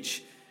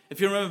speech. If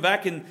you remember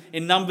back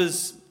in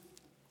Numbers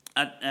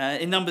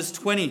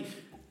 20,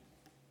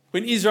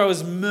 when Israel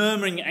was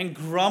murmuring and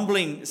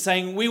grumbling,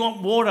 saying, "We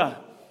want water,"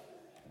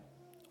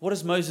 what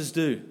does Moses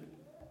do?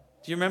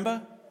 Do you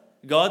remember?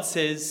 God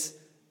says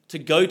to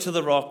go to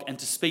the rock and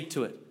to speak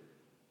to it.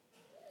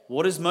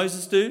 What does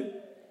Moses do?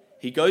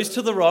 He goes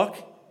to the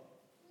rock.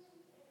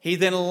 He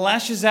then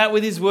lashes out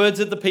with his words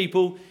at the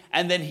people,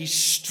 and then he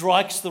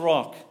strikes the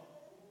rock.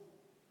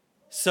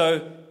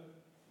 So,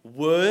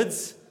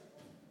 words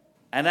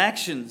and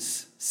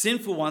actions,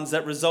 sinful ones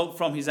that result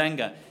from his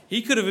anger.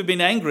 He could have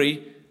been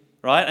angry,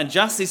 right? And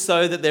justly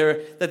so that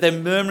they're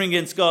murmuring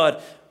against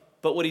God.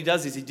 But what he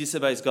does is he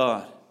disobeys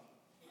God.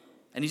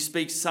 And he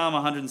speaks, Psalm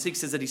 106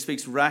 says that he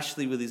speaks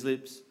rashly with his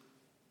lips.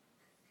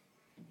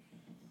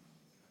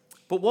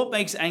 But what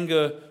makes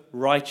anger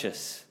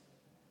righteous?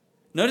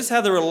 Notice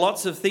how there are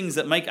lots of things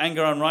that make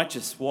anger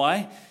unrighteous.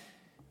 Why?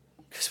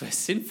 Because we're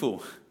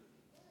sinful.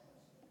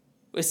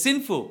 We're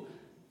sinful.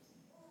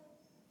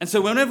 And so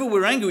whenever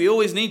we're angry, we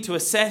always need to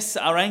assess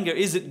our anger.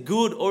 Is it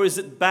good or is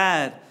it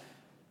bad?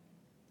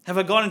 Have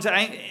I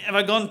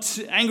gone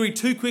angry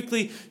too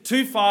quickly,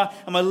 too far?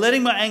 Am I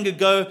letting my anger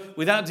go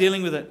without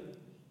dealing with it?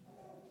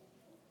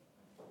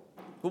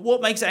 But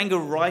what makes anger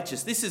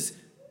righteous?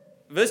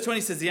 Verse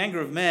 20 says the anger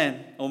of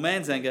man, or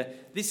man's anger.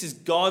 This is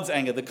God's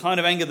anger, the kind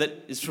of anger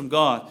that is from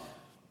God.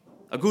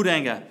 A good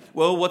anger.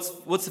 Well,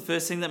 what's the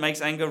first thing that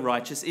makes anger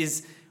righteous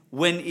is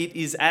when it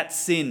is at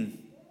sin,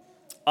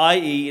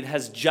 i.e. it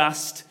has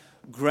just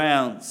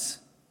grounds.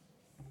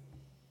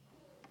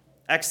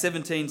 Acts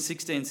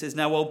 17:16 says,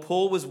 "Now while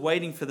Paul was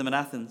waiting for them in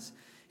Athens,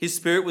 his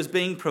spirit was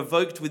being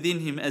provoked within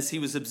him as he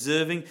was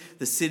observing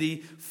the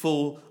city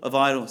full of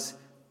idols."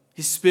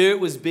 His spirit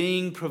was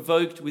being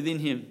provoked within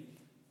him.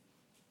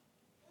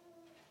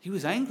 He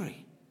was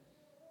angry.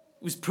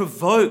 He was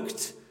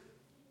provoked.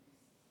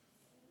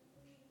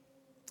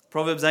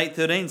 Proverbs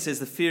 8:13 says,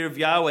 "The fear of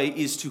Yahweh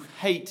is to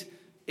hate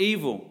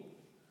evil.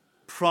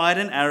 Pride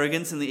and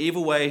arrogance and the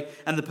evil way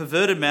and the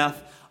perverted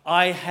mouth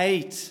I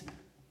hate."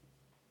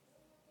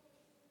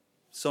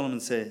 Solomon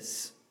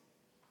says,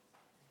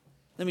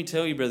 let me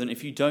tell you, brethren,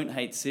 if you don't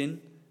hate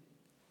sin,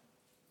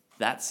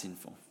 that's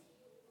sinful.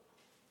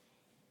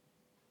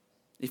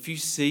 If you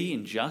see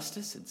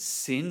injustice and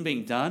sin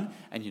being done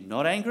and you're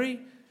not angry,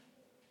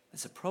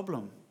 that's a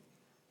problem.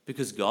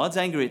 Because God's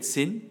angry at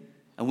sin,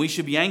 and we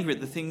should be angry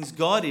at the things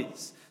God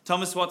is.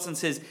 Thomas Watson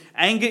says,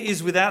 anger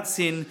is without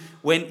sin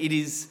when it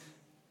is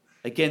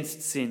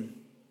against sin.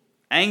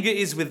 Anger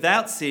is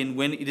without sin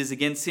when it is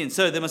against sin.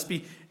 So there must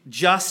be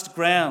just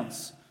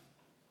grounds,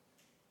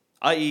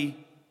 i.e.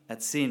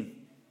 at sin.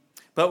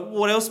 But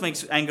what else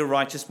makes anger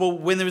righteous? Well,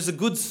 when there is a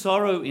good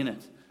sorrow in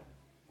it.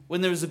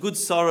 When there is a good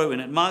sorrow in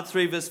it. Mark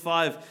 3 verse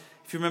 5,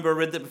 if you remember I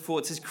read that before,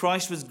 it says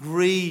Christ was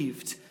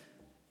grieved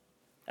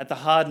at the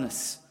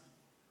hardness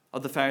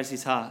of the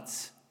Pharisees'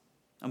 hearts.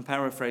 I'm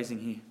paraphrasing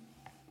here.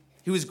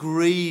 He was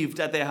grieved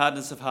at their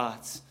hardness of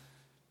hearts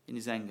in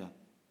his anger.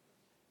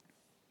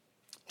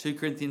 2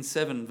 Corinthians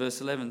 7 verse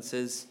 11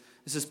 says,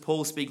 this is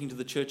Paul speaking to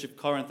the church of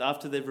Corinth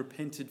after they've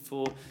repented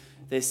for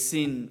their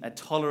sin, at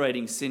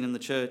tolerating sin in the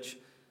church.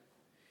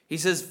 He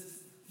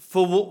says,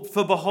 For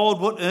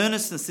behold, what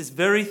earnestness this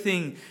very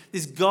thing,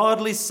 this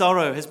godly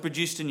sorrow has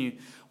produced in you.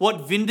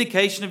 What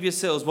vindication of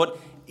yourselves, what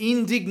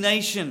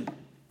indignation,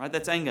 right?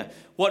 That's anger.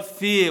 What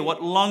fear,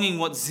 what longing,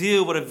 what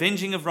zeal, what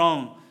avenging of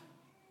wrong.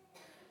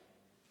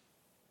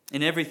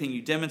 In everything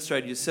you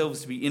demonstrate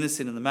yourselves to be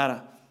innocent in the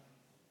matter.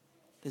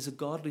 There's a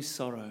godly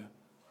sorrow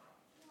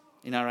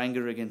in our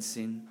anger against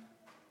sin.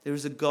 There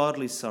is a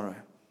godly sorrow.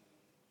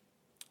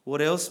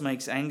 What else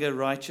makes anger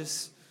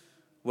righteous?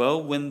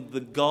 Well, when the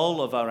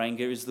goal of our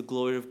anger is the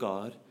glory of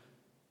God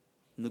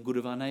and the good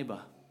of our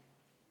neighbour.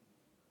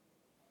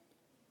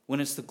 When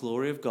it's the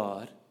glory of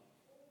God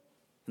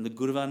and the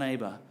good of our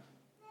neighbour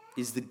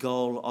is the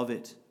goal of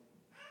it.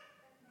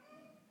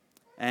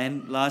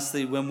 And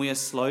lastly, when we are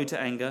slow to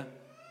anger,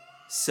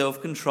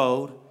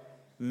 self-controlled,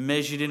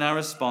 measured in our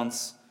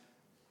response,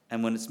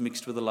 and when it's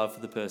mixed with a love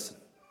for the person.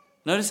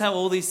 Notice how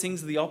all these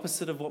things are the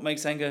opposite of what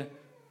makes anger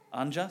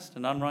unjust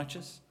and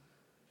unrighteous?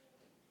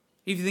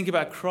 If you think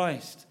about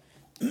Christ,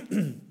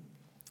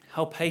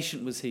 how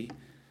patient was he?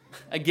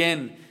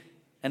 Again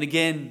and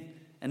again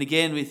and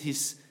again with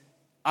his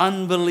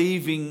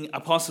unbelieving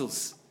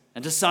apostles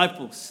and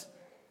disciples.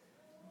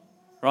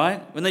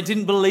 Right? When they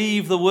didn't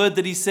believe the word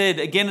that he said,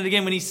 again and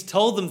again, when he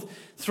told them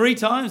 3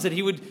 times that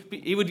he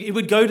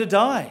would go to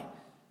die.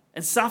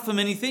 and suffer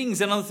many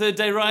things, and on the third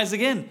day rise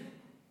again.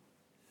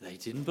 They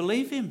didn't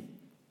believe him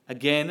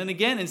again and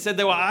again. Instead,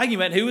 they were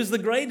arguing about who was the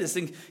greatest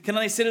and can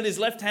they sit at his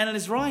left hand and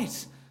his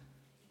right.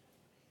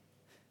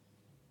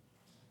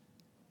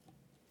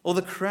 Or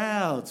the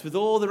crowds with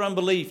all their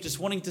unbelief, just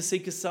wanting to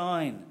seek a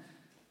sign,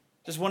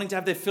 just wanting to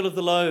have their fill of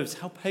the loaves.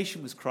 How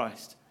patient was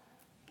Christ?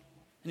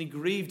 And he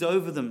grieved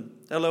over them.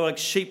 They were like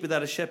sheep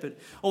without a shepherd.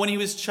 Or when he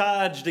was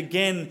charged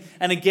again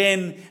and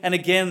again and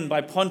again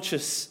by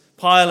Pontius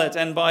Pilate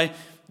and by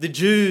the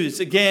Jews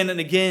again and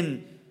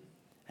again.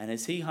 And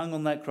as he hung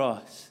on that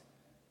cross,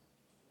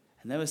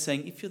 and they were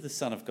saying, if you're the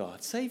Son of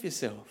God, save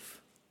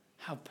yourself.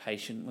 How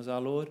patient was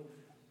our Lord?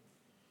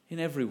 In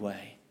every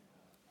way.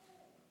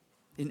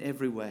 In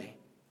every way.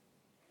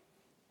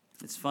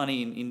 It's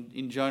funny,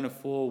 in Jonah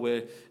 4,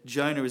 where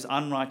Jonah is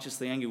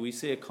unrighteously angry, we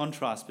see a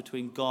contrast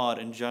between God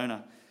and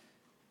Jonah.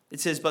 It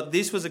says, but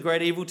this was a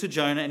great evil to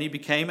Jonah, and he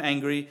became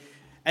angry,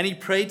 and he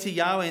prayed to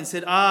Yahweh and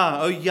said,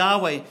 O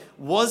Yahweh,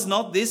 was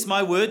not this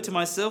my word to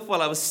myself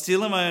while I was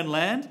still in my own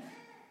land?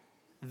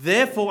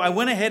 Therefore I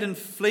went ahead and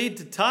fled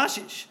to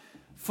Tarshish,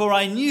 for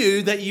I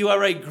knew that you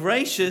are a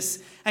gracious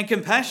and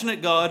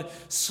compassionate God,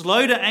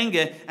 slow to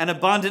anger and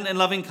abundant in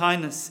loving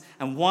kindness,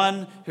 and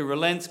one who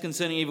relents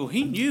concerning evil.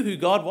 He knew who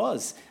God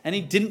was, and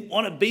he didn't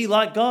want to be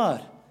like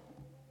God.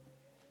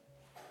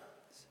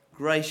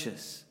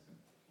 Gracious,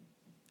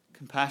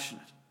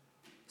 compassionate,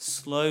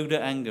 slow to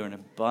anger and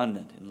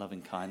abundant in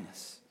loving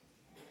kindness.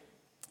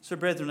 So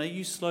brethren, are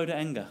you slow to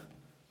anger?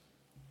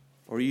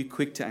 Or are you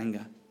quick to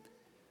anger?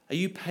 Are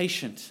you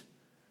patient?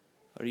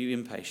 Or are you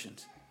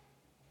impatient?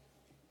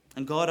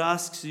 And God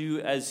asks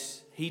you,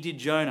 as he did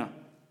Jonah,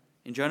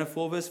 in Jonah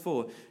 4 verse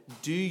 4,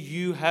 do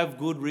you have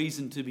good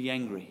reason to be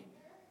angry?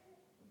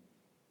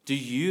 Do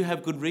you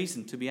have good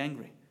reason to be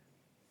angry?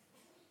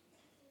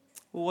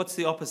 Well, what's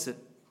the opposite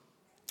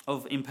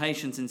of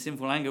impatience and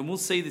sinful anger? And we'll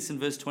see this in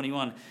verse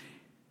 21.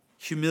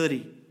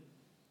 Humility,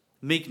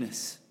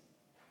 meekness.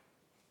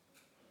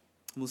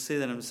 We'll see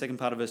that in the second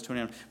part of verse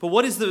 21. But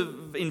what is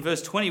in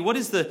verse 20, what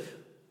is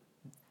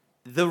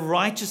the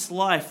righteous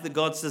life that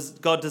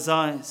God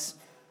desires?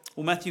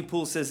 Well, Matthew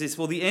Poole says this,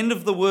 well, the end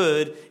of the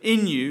word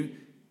in you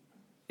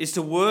is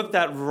to work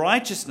that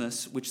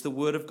righteousness which the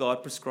word of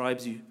God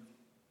prescribes you.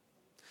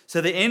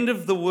 So the end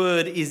of the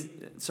word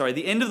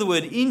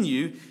in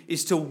you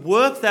is to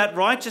work that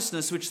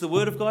righteousness which the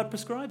word of God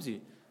prescribes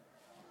you.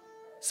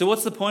 So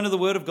what's the point of the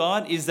word of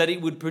God? Is that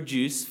it would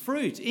produce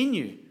fruit in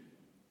you.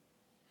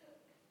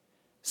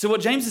 So what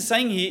James is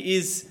saying here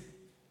is,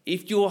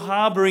 if you're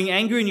harboring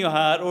anger in your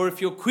heart, or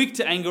if you're quick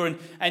to anger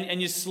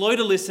and you're slow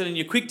to listen and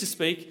you're quick to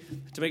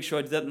speak, to make sure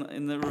I did that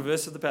in the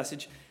reverse of the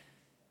passage,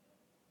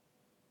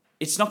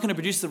 it's not going to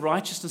produce the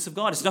righteousness of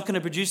God. It's not going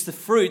to produce the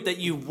fruit that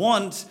you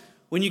want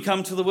when you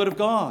come to the word of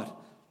God.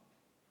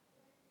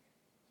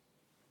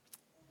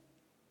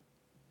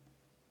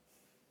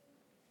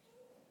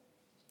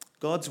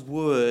 God's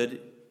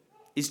word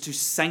is to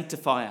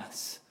sanctify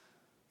us.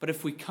 But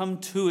if we come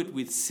to it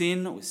with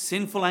sin or with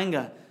sinful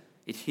anger,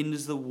 it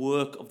hinders the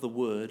work of the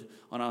word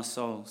on our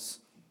souls.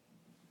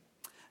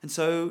 And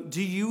so,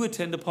 do you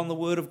attend upon the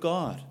word of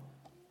God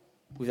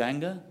with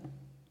anger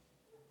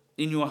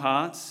in your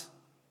hearts?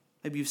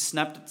 Maybe you've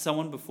snapped at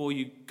someone before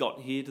you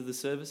got here to the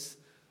service.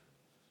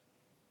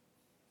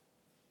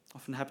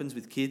 Often happens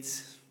with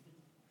kids.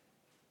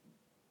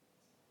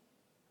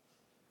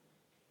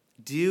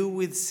 Deal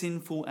with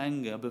sinful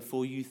anger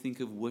before you think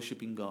of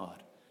worshipping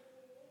God.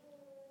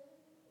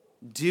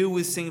 Deal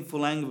with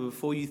sinful anger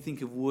before you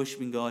think of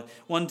worshipping God.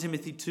 1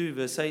 Timothy 2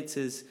 verse 8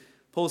 says,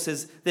 Paul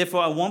says,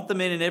 therefore I want the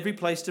men in every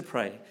place to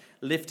pray,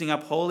 lifting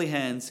up holy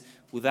hands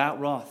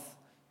without wrath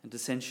and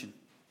dissension.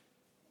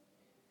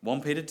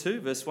 1 Peter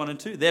 2 verse 1 and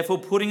 2, therefore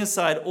putting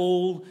aside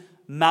all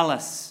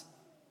malice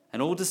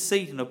and all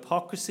deceit and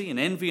hypocrisy and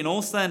envy and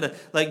all slander,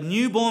 like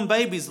newborn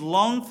babies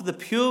long for the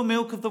pure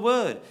milk of the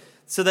word,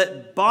 so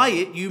that by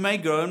it you may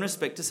grow in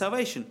respect to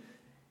salvation.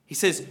 He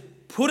says,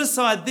 put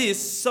aside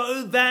this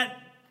so that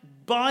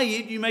by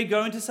it you may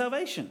go into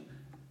salvation.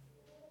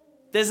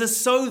 There's a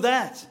so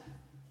that.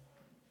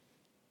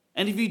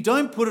 And if you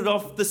don't put it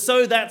off, the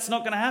so that's not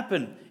going to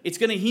happen. It's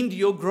going to hinder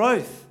your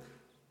growth.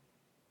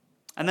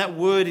 And that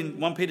word in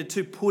 1 Peter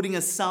 2, putting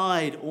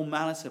aside all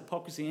malice,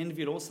 hypocrisy,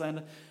 envy, and all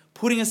slander,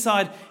 putting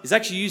aside is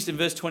actually used in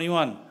verse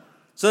 21.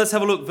 So let's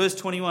have a look. Verse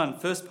 21,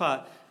 first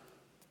part.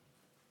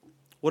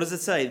 What does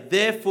it say?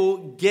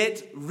 Therefore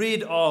get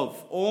rid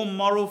of all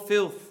moral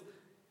filth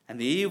and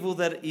the evil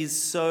that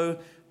is so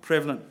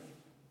prevalent.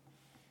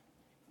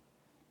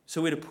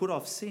 So we're to put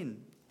off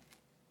sin.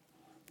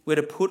 We're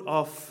to put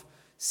off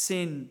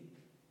sin.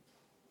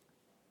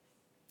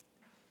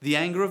 The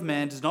anger of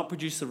man does not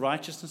produce the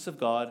righteousness of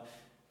God.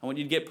 I want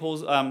you to get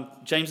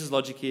James's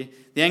logic here.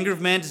 The anger of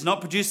man does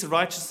not produce the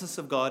righteousness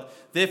of God.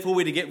 Therefore,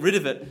 we're to get rid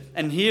of it.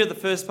 And here, the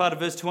first part of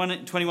verse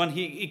 21,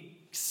 he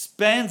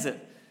expands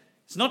it.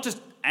 It's not just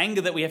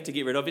anger that we have to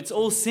get rid of. It's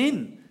all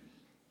sin.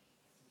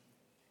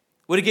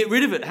 We're to get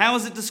rid of it. How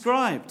is it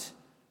described?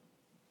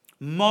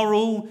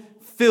 Moral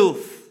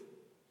filth.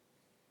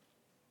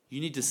 You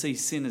need to see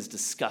sin as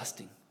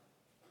disgusting.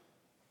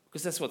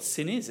 Because that's what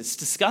sin is. It's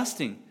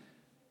disgusting.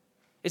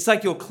 It's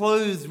like you're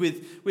clothed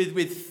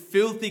with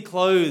filthy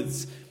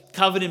clothes,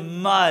 covered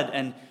in mud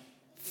and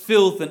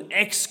filth and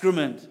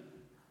excrement.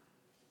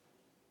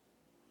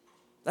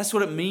 That's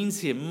what it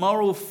means here.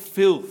 Moral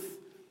filth.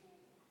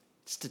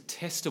 It's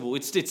detestable.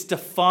 It's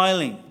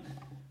defiling.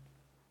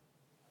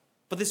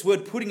 But this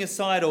word putting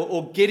aside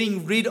or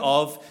getting rid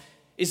of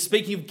is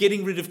speaking of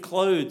getting rid of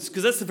clothes,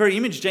 because that's the very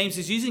image James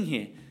is using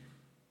here.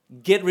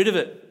 Get rid of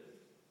it.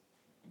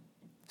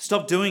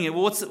 Stop doing it.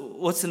 Well,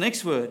 what's the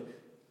next word?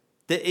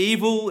 The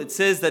evil, it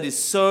says, that is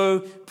so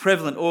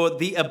prevalent, or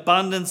the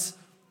abundance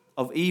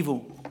of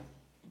evil.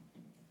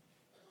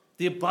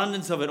 The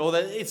abundance of it, or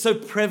that it's so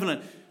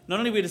prevalent. Not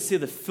only are we to see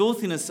the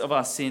filthiness of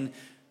our sin,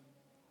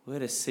 we're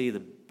to see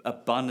the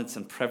abundance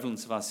and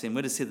prevalence of our sin.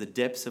 We're to see the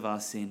depths of our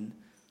sin.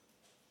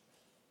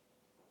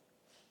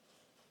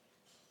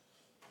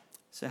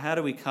 So how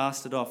do we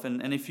cast it off?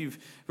 And if you've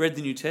read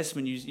the New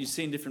Testament, you've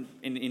seen different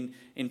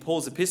in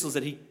Paul's epistles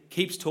that he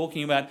keeps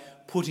talking about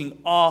putting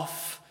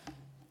off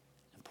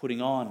and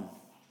putting on. Do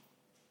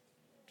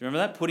you remember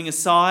that? Putting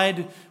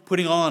aside,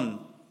 putting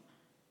on.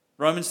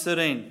 Romans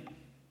 13,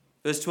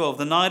 verse 12.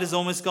 The night is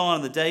almost gone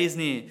and the day is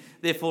near.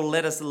 Therefore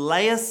let us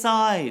lay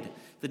aside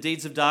the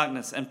deeds of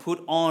darkness and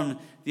put on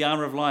the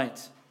armor of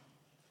light.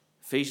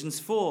 Ephesians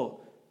 4.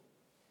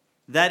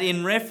 That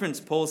in reference,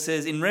 Paul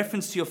says, in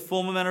reference to your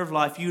former manner of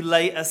life, you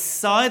lay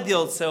aside the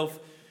old self,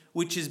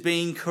 which is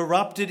being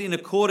corrupted in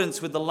accordance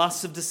with the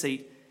lusts of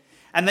deceit,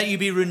 and that you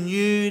be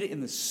renewed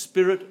in the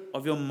spirit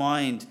of your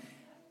mind,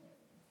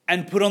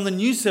 and put on the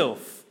new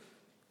self,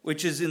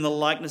 which is in the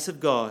likeness of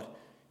God,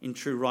 in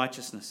true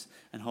righteousness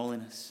and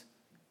holiness.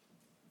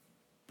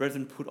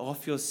 Brethren, put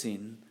off your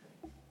sin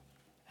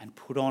and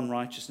put on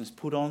righteousness.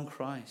 Put on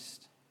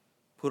Christ.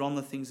 Put on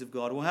the things of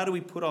God. Well, how do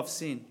we put off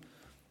sin?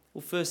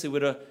 Well, firstly,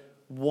 we're to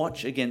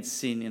watch against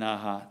sin in our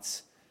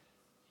hearts.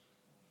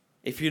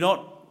 If you're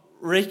not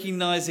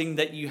recognizing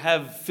that you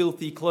have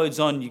filthy clothes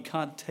on, you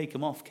can't take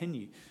them off, can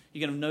you?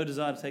 You're going to have no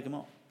desire to take them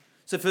off.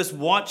 So first,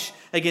 watch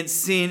against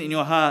sin in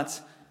your heart.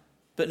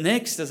 But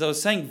next, as I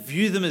was saying,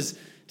 view them as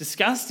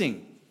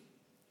disgusting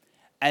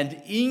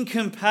and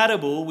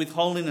incompatible with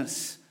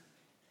holiness.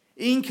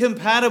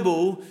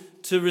 Incompatible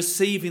to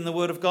receiving the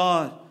word of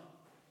God.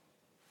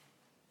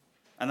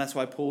 And that's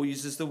why Paul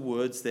uses the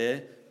words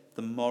there,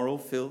 the moral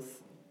filth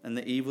and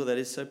the evil that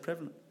is so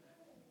prevalent.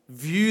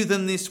 View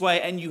them this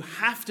way, and you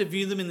have to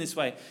view them in this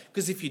way,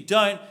 because if you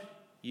don't,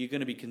 you're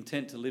going to be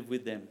content to live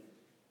with them.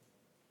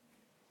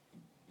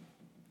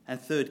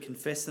 And third,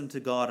 confess them to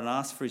God and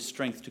ask for his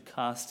strength to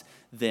cast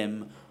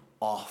them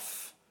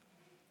off,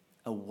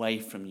 away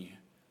from you,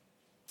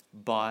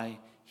 by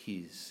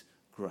his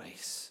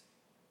grace.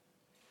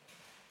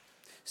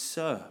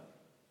 So,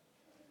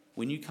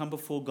 when you come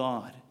before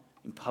God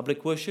in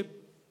public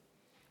worship,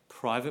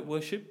 private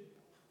worship,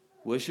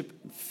 worship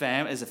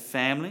as a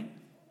family,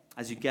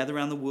 as you gather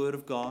around the word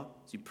of God,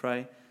 as you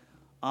pray,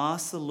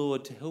 ask the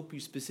Lord to help you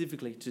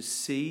specifically to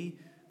see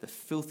the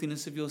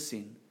filthiness of your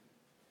sin,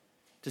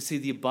 to see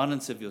the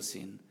abundance of your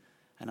sin,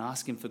 and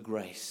ask him for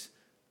grace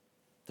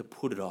to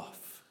put it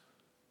off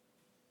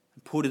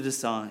and put it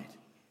aside.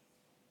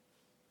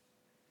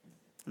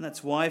 And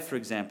that's why, for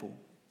example,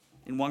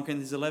 in 1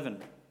 Corinthians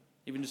 11,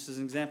 even just as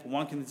an example,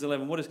 1 Corinthians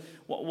 11,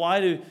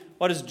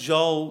 why does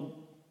Joel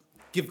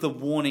give the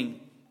warning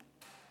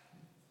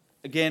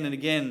again and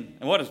again?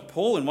 And why does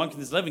Paul in 1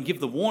 Corinthians 11 give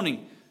the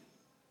warning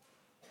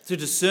to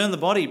discern the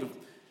body, to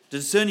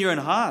discern your own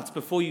hearts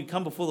before you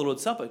come before the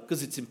Lord's Supper?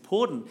 Because it's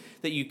important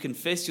that you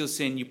confess your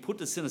sin, you put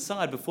the sin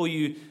aside before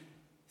you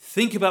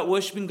think about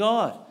worshiping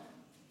God.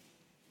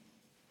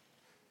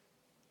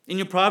 In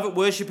your private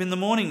worship in the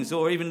mornings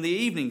or even the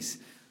evenings,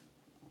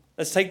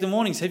 let's take the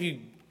mornings. Have you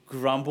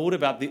grumbled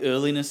about the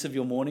earliness of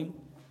your morning?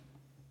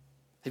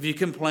 Have you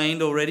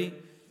complained already?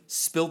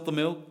 Spilt the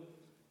milk?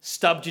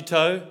 Stubbed your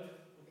toe?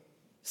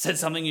 Said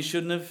something you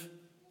shouldn't have?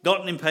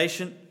 Gotten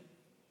impatient?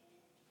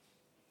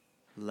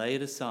 Lay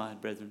it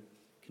aside, brethren.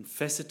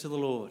 Confess it to the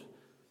Lord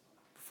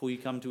before you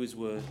come to his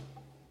word.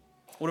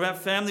 What about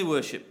family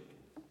worship?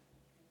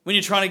 When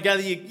you're trying to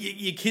gather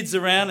your kids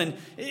around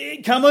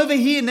and come over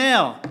here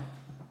now.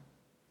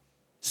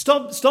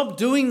 Stop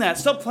doing that.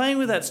 Stop playing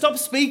with that. Stop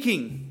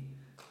speaking.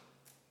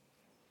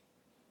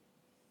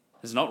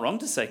 It's not wrong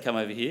to say, come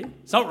over here.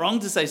 It's not wrong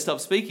to say, stop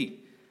speaking.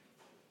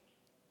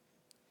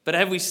 But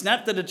have we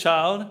snapped at a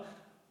child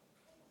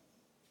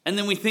and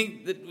then we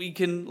think that we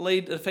can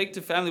lead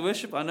effective family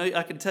worship? I know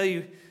I can tell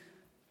you,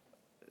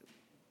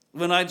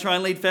 when I try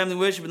and lead family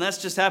worship and that's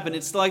just happened,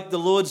 it's like the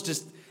Lord's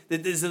just,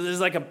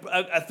 there's like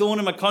a thorn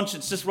in my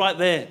conscience just right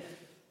there.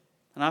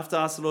 And I have to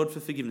ask the Lord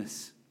for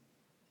forgiveness.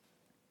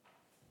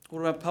 What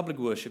about public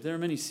worship? There are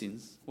many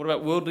sins. What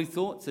about worldly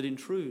thoughts that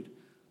intrude?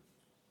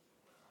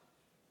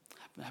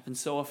 It happens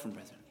so often,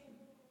 brethren.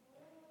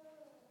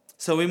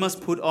 So we must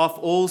put off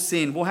all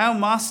sin. Well, how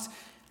must?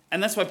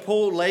 And that's why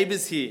Paul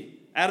labors here.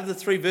 Out of the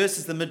 3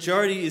 verses, the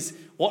majority is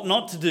what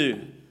not to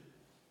do.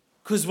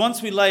 Because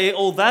once we lay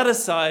all that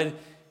aside,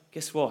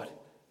 guess what?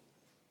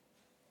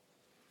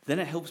 Then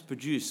it helps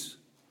produce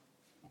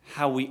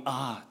how we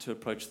are to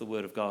approach the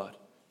Word of God.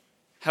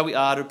 How we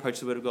are to approach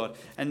the Word of God.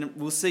 And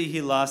we'll see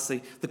here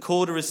lastly, the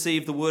call to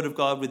receive the Word of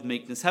God with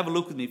meekness. Have a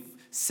look with me.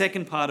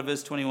 Second part of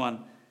verse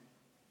 21.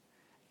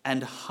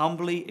 And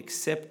humbly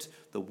accept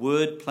the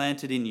word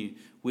planted in you,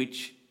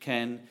 which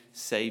can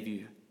save you.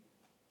 You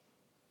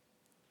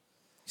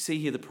see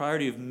here the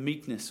priority of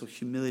meekness or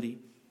humility.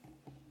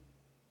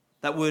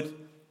 That word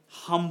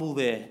humble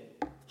there,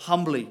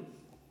 humbly,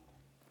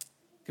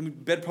 can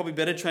be probably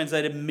better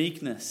translated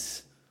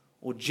meekness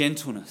or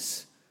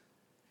gentleness.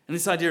 And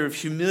this idea of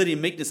humility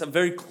and meekness are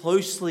very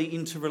closely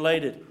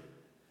interrelated.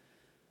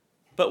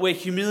 But where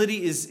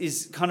humility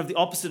is kind of the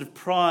opposite of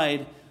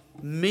pride,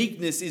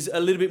 meekness is a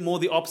little bit more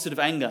the opposite of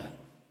anger.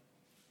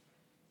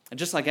 And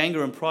just like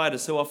anger and pride are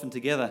so often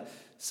together,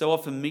 so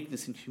often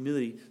meekness and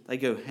humility, they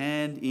go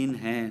hand in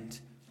hand.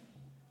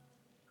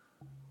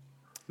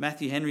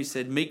 Matthew Henry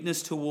said,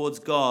 meekness towards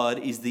God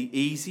is the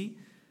easy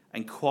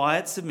and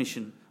quiet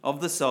submission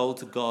of the soul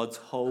to God's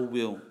whole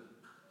will,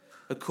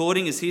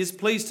 according as he is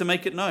pleased to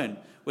make it known,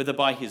 whether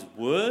by his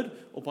word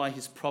or by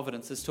his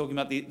providence. It's talking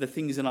about the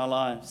things in our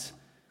lives.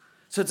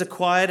 So it's a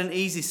quiet and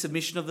easy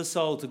submission of the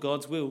soul to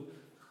God's will,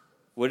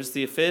 whether it's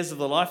the affairs of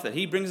the life that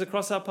he brings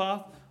across our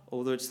path, or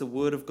whether it's the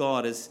word of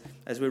God as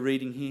we're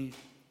reading here.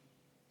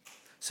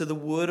 So the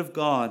word of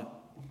God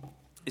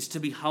is to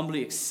be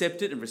humbly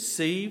accepted and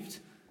received.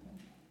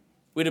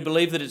 We're to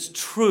believe that it's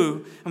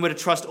true, and we're to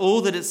trust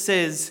all that it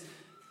says.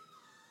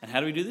 And how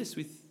do we do this?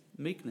 With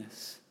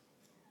meekness.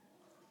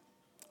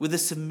 With a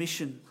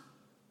submission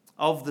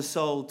of the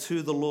soul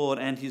to the Lord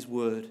and his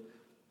word.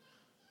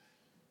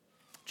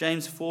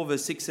 James 4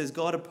 verse 6 says,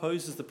 God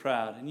opposes the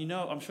proud. And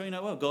I'm sure you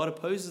know well, God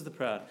opposes the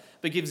proud,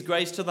 but gives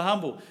grace to the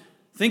humble.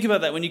 Think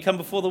about that when you come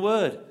before the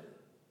word.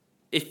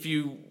 If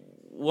you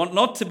want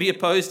not to be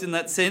opposed in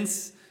that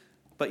sense,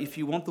 but if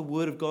you want the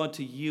word of God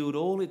to yield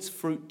all its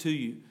fruit to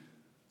you,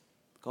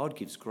 God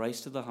gives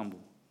grace to the humble.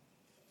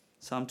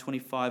 Psalm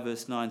 25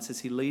 verse 9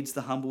 says he leads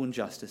the humble in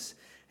justice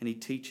and he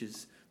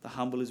teaches the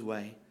humble his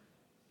way.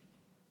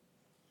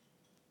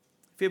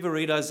 If you ever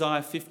read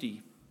Isaiah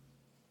 50,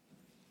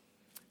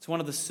 it's one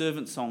of the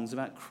servant songs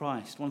about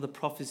Christ, one of the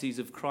prophecies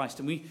of Christ.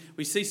 And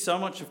we see so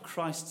much of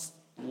Christ's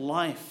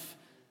life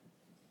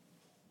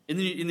in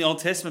the Old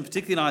Testament,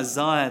 particularly in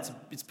Isaiah.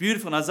 It's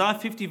beautiful. In Isaiah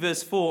 50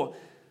 verse 4,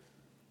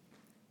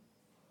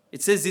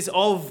 it says this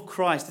of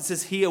Christ. It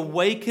says, he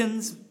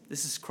awakens,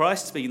 this is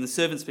Christ speaking, the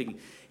servant speaking.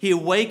 He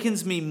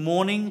awakens me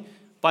morning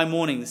by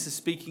morning. This is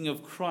speaking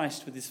of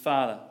Christ with his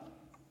Father.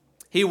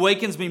 He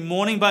awakens me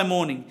morning by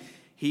morning.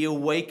 He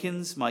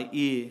awakens my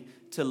ear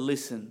to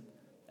listen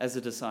as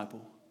a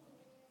disciple.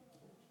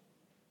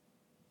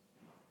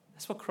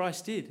 That's what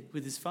Christ did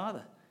with his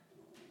Father.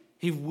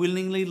 He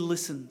willingly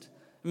listened.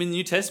 I mean, the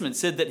New Testament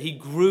said that he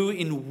grew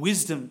in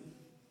wisdom.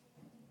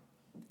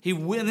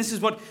 And this is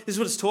what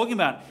it's talking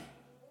about.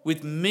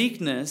 With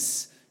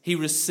meekness, he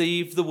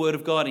received the word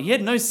of God. And he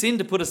had no sin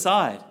to put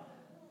aside.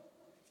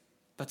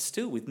 But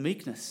still, with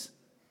meekness,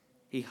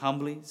 he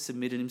humbly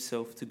submitted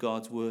himself to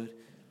God's word.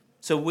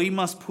 So we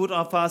must put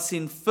off our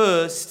sin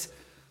first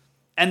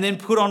and then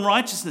put on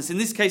righteousness. In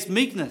this case,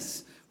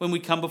 meekness, when we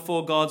come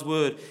before God's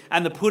word.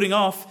 And the putting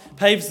off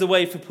paves the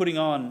way for putting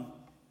on.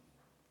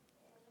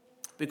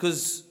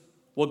 Because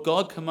what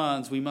God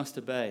commands, we must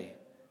obey.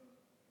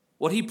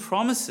 What he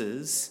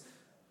promises,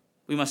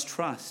 we must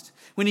trust.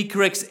 When he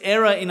corrects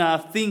error in our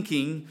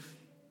thinking,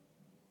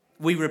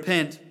 we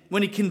repent.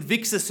 When he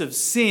convicts us of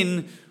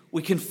sin,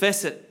 we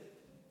confess it.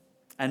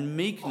 And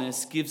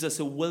meekness gives us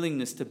a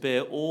willingness to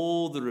bear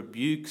all the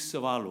rebukes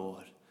of our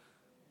Lord.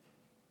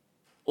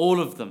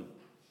 All of them.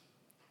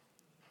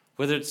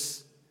 Whether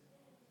it's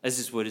as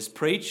this word is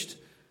preached,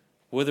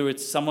 whether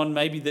it's someone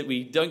maybe that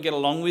we don't get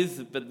along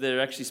with, but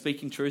they're actually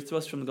speaking truth to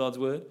us from God's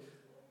word,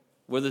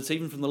 whether it's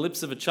even from the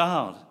lips of a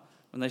child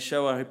when they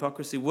show our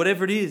hypocrisy,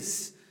 whatever it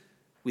is,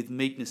 with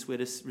meekness we're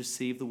to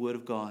receive the word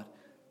of God.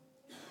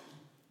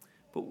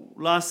 But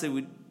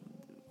lastly,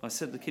 I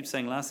keep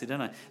saying lastly,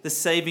 don't I? The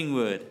saving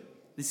word.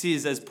 This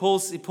is, as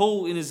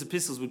Paul in his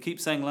epistles would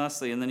keep saying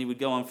lastly, and then he would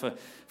go on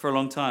for a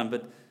long time,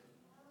 but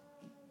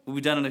we'll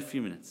be done in a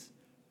few minutes.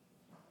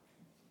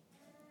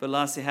 But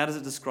lastly, how does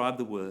it describe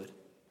the word?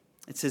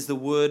 It says the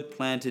word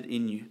planted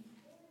in you,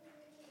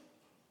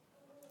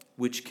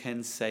 which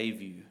can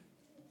save you.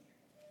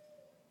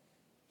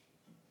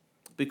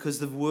 Because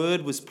the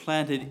word was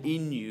planted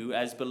in you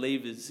as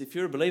believers. If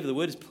you're a believer, the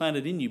word is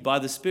planted in you by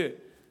the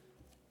Spirit.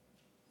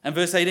 And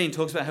verse 18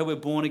 talks about how we're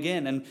born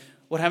again. And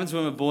what happens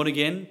when we're born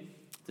again?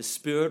 The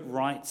Spirit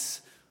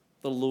writes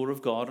the law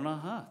of God on our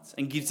hearts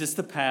and gives us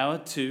the power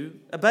to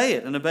obey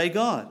it and obey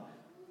God.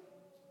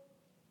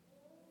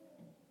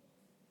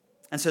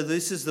 And so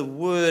this is the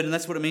word, and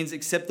that's what it means,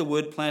 accept the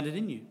word planted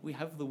in you. We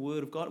have the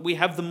word of God. We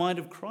have the mind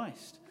of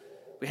Christ.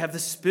 We have the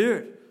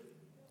Spirit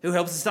who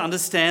helps us to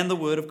understand the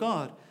word of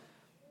God.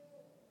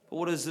 But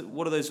what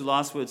do those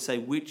last words say?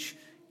 Which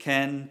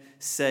can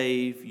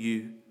save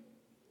you.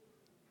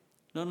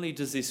 Not only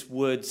does this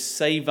word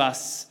save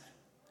us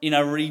in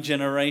our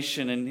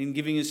regeneration and in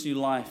giving us new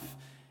life,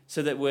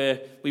 so that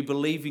we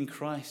believe in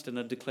Christ and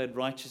are declared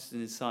righteous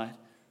in His sight.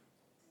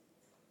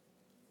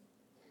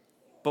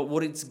 But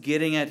what it's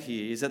getting at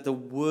here is that the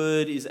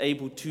Word is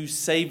able to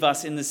save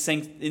us in the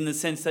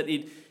sense that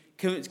it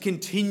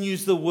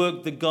continues the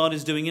work that God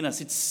is doing in us.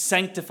 It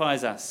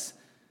sanctifies us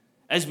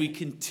as we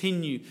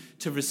continue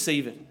to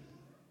receive it.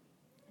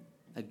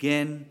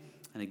 Again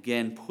and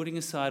again, putting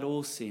aside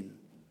all sin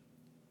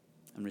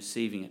and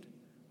receiving it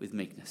with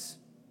meekness.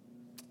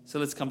 So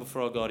let's come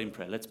before our God in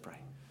prayer. Let's pray.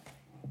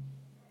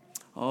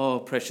 Oh,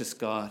 precious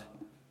God,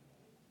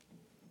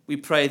 we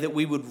pray that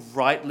we would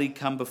rightly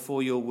come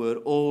before your word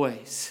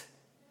always.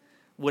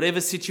 Whatever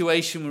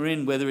situation we're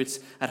in, whether it's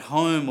at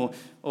home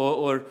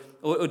or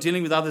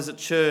dealing with others at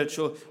church,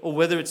 or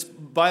whether it's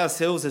by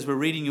ourselves as we're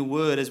reading your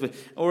word, as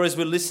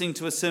we're listening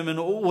to a sermon,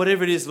 or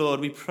whatever it is,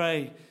 Lord, we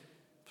pray,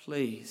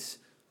 please,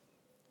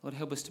 Lord,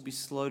 help us to be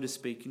slow to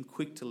speak and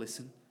quick to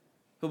listen.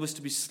 Help us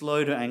to be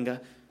slow to anger.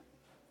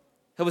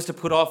 Help us to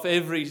put off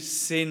every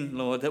sin,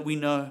 Lord, that we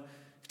know,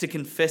 to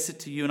confess it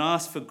to you and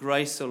ask for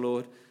grace, O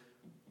Lord.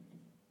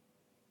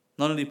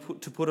 Not only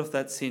to put off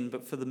that sin,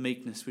 but for the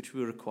meekness which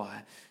we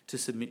require to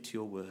submit to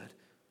your word.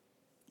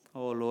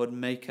 Oh Lord,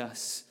 make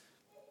us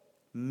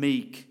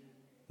meek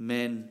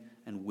men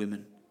and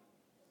women,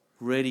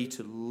 ready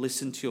to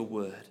listen to your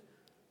word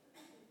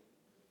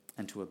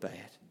and to obey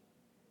it.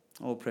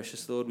 Oh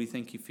precious Lord, we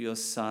thank you for your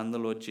Son, the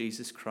Lord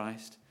Jesus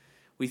Christ.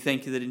 We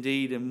thank you that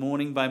indeed,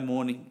 morning by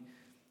morning,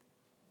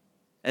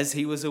 as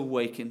he was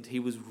awakened, he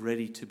was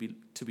ready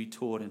to be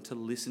taught and to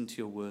listen to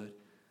your word.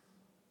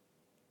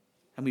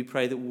 And we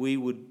pray that we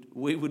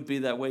would be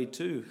that way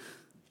too.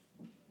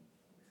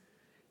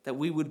 That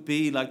we would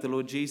be like the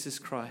Lord Jesus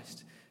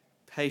Christ,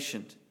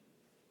 patient,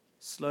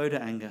 slow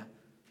to anger,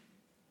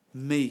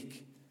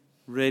 meek,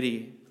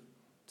 ready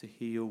to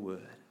hear your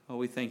word. Oh,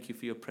 we thank you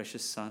for your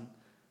precious Son.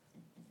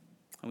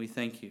 And we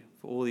thank you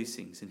for all these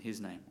things in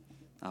his name.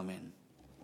 Amen.